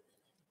treasury?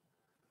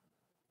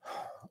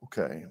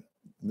 Okay,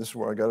 this is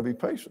where I got to be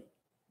patient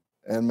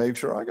and make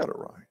sure I got it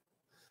right.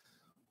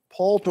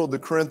 Paul told the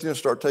Corinthians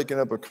start taking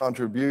up a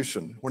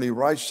contribution. When he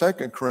writes 2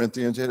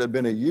 Corinthians, it had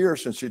been a year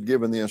since he'd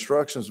given the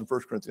instructions in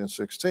 1 Corinthians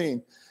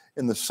 16.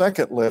 In the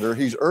second letter,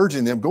 he's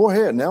urging them, go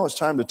ahead. Now it's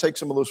time to take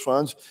some of those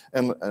funds,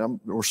 and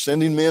we're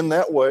sending men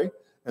that way,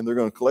 and they're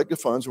going to collect the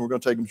funds, and we're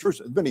going to take them to church.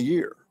 It's been a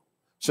year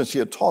since he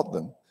had taught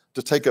them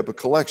to take up a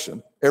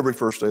collection every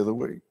first day of the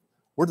week.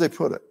 Where'd they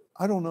put it?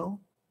 I don't know.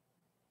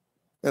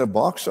 In a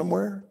box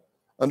somewhere?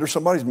 Under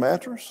somebody's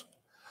mattress?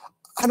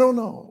 I don't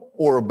know.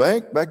 Or a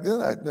bank. Back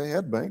then, they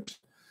had banks.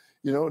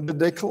 You know, did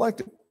they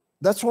collect it?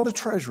 That's what a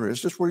treasury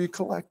is, just where you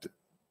collect it.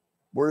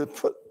 Where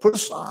it's put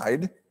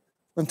aside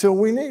until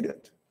we need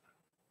it.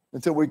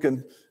 Until we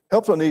can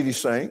help a needy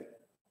saint,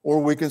 or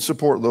we can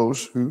support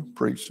those who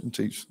preach and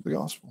teach the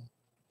gospel.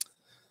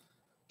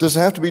 Does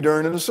it have to be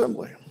during an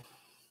assembly?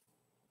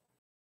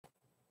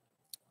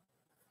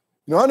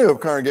 You know, I knew of a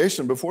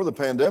congregation before the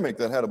pandemic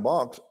that had a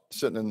box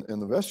sitting in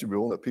the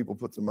vestibule that people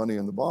put the money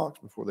in the box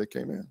before they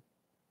came in.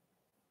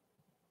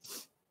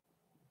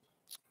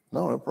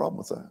 No problem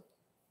with that.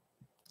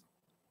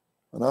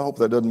 And I hope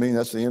that doesn't mean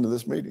that's the end of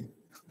this meeting.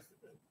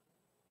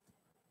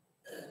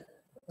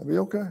 That'd be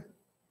okay.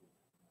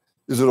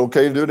 Is it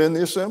okay to do it in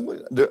the assembly?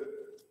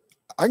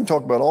 I can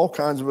talk about all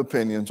kinds of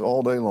opinions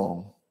all day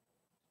long.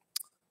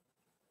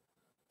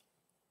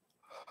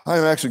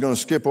 I'm actually going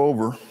to skip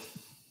over.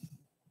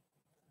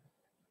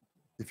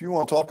 If you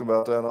want to talk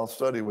about that, I'll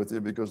study with you,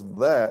 because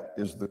that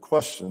is the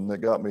question that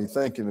got me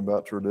thinking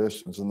about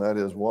traditions, and that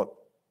is, what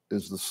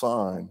is the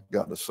sign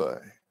got to say?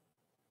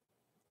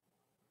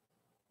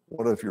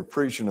 What if you're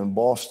preaching in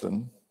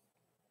Boston,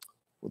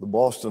 where the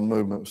Boston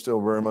movement was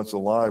still very much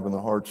alive in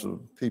the hearts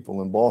of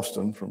people in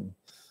Boston from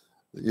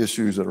the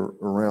issues that are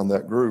around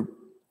that group,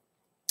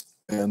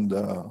 and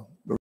the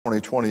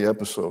 2020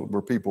 episode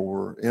where people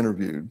were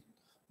interviewed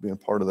being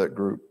part of that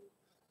group.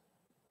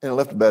 And it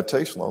left a bad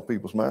taste in a lot of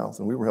people's mouths.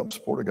 And we were helping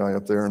support a guy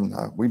up there, and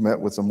we met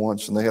with them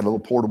once, and they had a little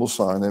portable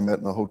sign. They met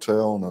in a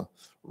hotel in a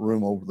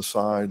room over the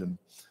side, and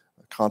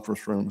a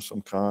conference room of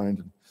some kind.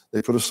 And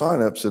they put a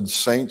sign up that said,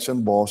 "Saints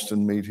in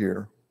Boston meet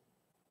here."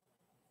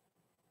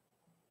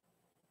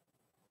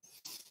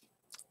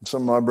 And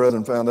some of my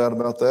brethren found out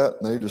about that,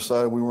 and they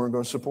decided we weren't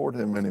going to support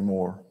him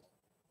anymore.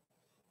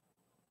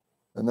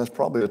 And that's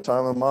probably a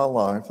time in my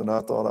life that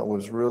I thought I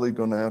was really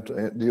going to have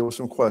to deal with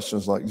some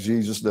questions like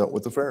Jesus dealt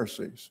with the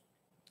Pharisees.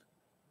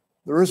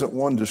 There isn't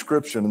one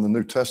description in the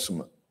New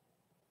Testament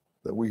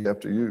that we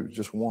have to use,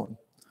 just one.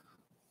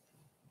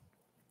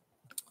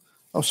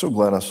 I'm so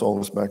glad I saw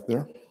this back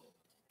there.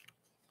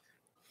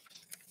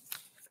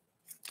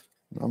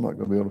 I'm not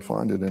going to be able to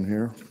find it in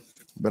here,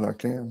 but I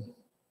can.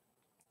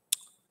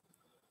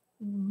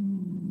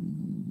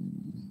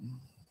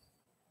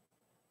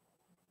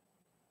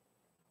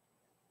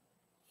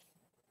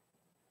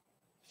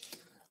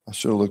 I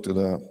should have looked it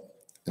up.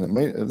 And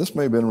this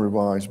may have been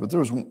revised, but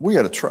we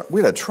had a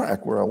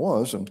track where I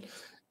was, and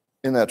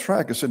in that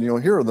track it said,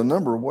 here are the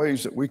number of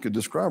ways that we could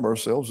describe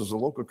ourselves as a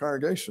local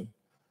congregation.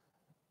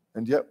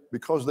 And yet,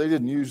 because they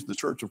didn't use the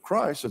Church of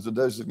Christ as a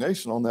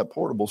designation on that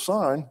portable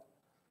sign,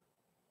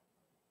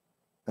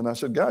 and I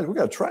said, guys, we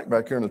got a track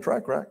back here in the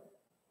track rack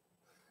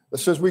that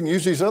says we can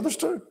use these others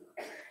too,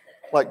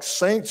 like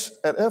saints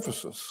at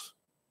Ephesus.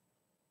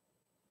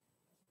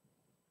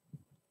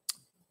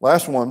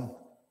 Last one,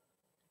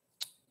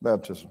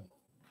 baptism.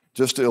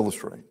 Just to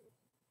illustrate.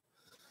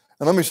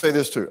 And let me say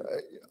this too.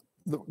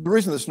 The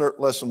reason this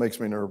lesson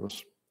makes me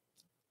nervous,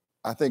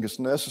 I think it's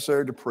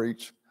necessary to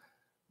preach.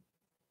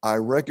 I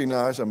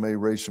recognize I may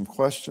raise some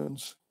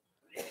questions.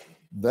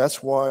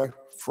 That's why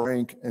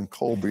Frank and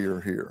Colby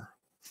are here.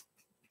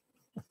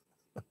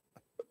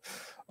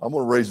 I'm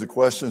going to raise the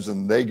questions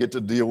and they get to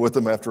deal with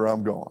them after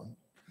I'm gone.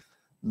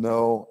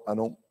 No, I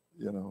don't,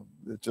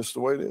 it's just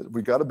the way it is.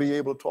 We got to be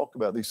able to talk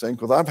about these things,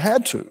 because I've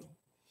had to.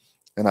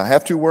 And I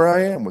have to where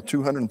I am with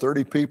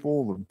 230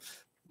 people with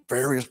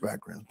various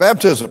backgrounds.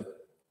 Baptism.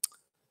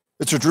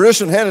 It's a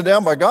tradition handed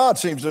down by God,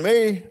 seems to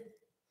me.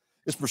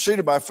 It's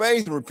preceded by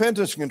faith and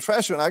repentance and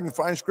confession. I can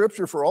find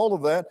scripture for all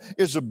of that.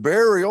 It's a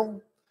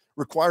burial.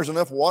 Requires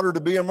enough water to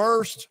be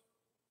immersed.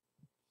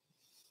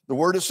 The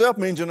word itself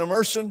means an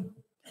immersion.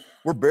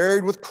 We're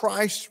buried with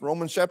Christ.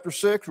 Romans chapter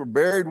 6. We're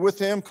buried with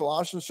him.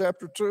 Colossians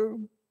chapter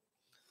 2.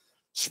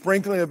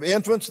 Sprinkling of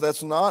infants,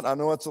 that's not. I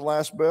know that's the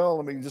last bell.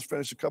 Let me just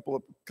finish a couple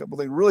of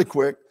things really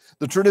quick.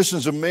 The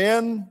traditions of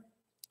men,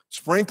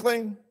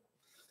 sprinkling,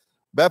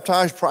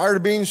 baptized prior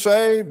to being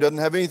saved, doesn't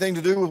have anything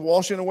to do with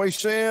washing away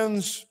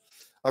sins.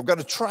 I've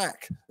got a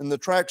track, and the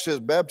track says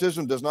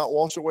baptism does not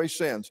wash away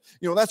sins.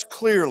 That's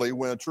clearly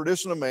when a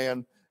tradition of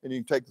man, and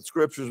you can take the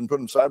scriptures and put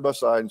them side by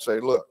side and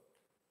say, look,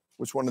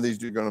 which one of these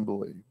are you going to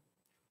believe?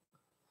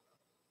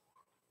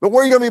 But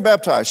where are you going to be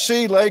baptized?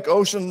 Sea, lake,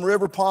 ocean,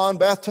 river, pond,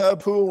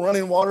 bathtub, pool,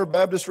 running water,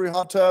 baptistry,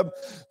 hot tub.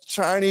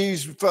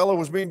 Chinese fellow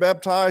was being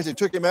baptized. They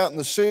took him out in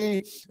the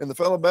sea, and the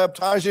fellow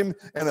baptized him,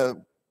 and a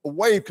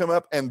wave come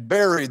up and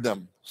buried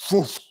them.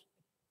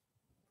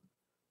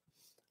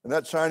 And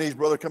that Chinese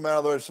brother come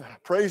out of there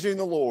praising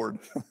the Lord.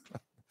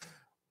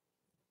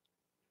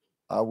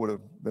 I would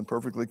have been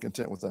perfectly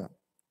content with that.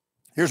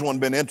 Here's one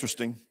been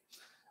interesting.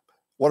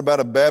 What about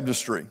a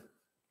baptistry?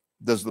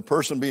 Does the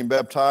person being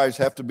baptized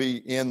have to be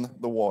in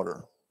the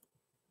water?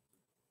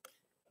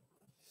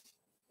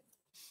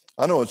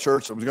 I know a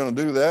church that was going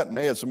to do that, and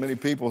they had so many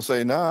people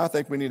say, I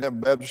think we need to have a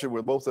baptistry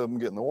where both of them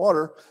get in the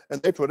water,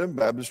 and they put in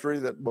baptistry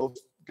that both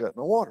got in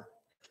the water.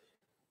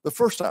 The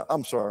first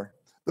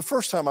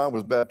time I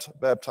was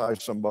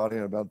baptized somebody,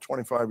 about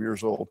 25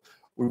 years old,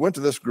 we went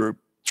to this group,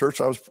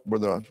 church I was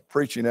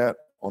preaching at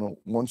on a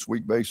once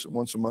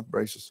a month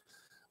basis.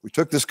 We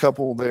took this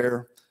couple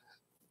there,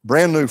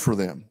 brand new for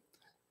them.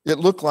 It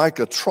looked like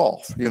a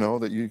trough,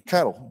 that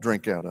cattle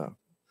drink out of.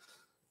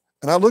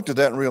 And I looked at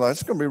that and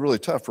realized it's going to be really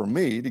tough for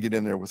me to get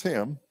in there with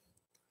him.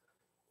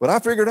 But I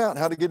figured out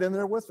how to get in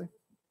there with him.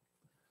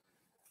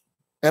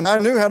 And I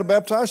knew how to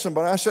baptize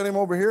somebody. I set him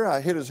over here.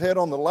 I hit his head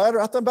on the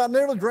ladder. I thought about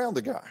nearly drowned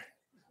the guy.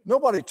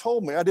 Nobody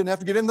told me I didn't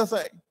have to get in the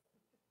thing.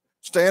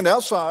 Stand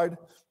outside,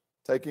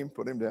 take him,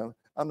 put him down.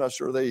 I'm not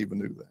sure they even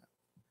knew that.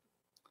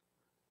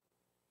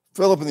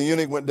 Philip and the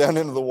eunuch went down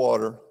into the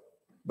water,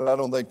 but I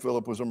don't think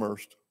Philip was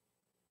immersed.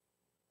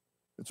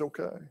 It's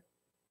okay.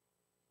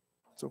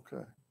 It's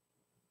okay.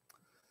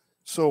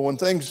 So when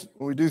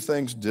we do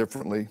things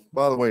differently,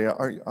 by the way,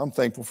 I'm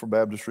thankful for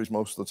baptistries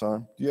most of the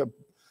time.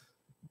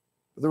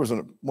 There was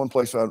one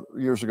place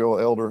years ago,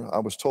 an elder, I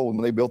was told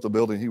when they built the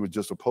building, he was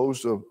just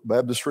opposed to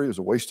baptistry. It was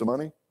a waste of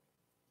money.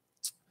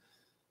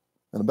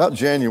 And about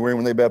January,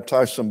 when they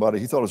baptized somebody,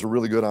 he thought it was a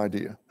really good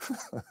idea.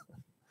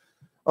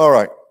 All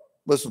right,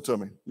 listen to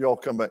me. You all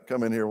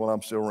come in here while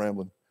I'm still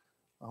rambling.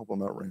 I hope I'm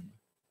not rambling.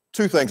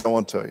 Two things I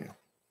want to tell you.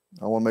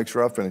 I want to make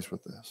sure I finish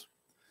with this.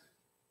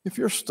 If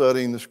you're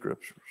studying the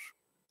scriptures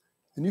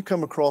and you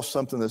come across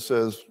something that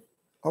says,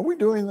 are we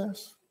doing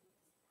this?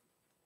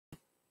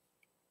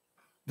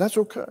 That's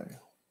okay.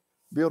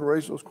 Be able to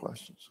raise those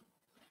questions.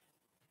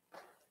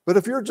 But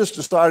if you're just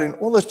deciding,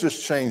 well, let's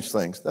just change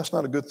things, that's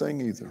not a good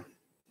thing either.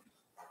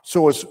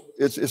 So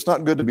it's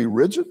not good to be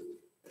rigid.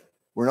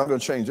 We're not going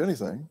to change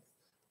anything.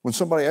 When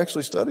somebody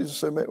actually studies and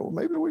say, well,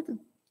 maybe we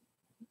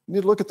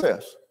need to look at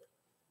this.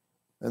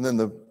 And then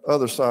the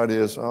other side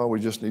is, we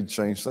just need to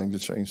change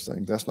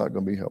things. That's not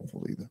going to be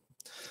helpful either.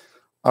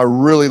 I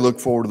really look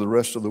forward to the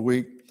rest of the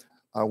week.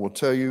 I will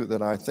tell you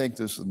that I think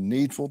this is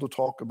needful to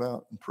talk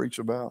about and preach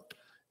about.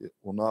 It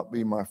will not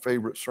be my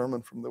favorite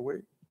sermon from the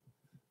week,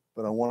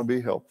 but I want to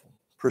be helpful.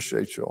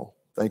 Appreciate you all.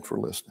 Thanks for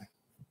listening.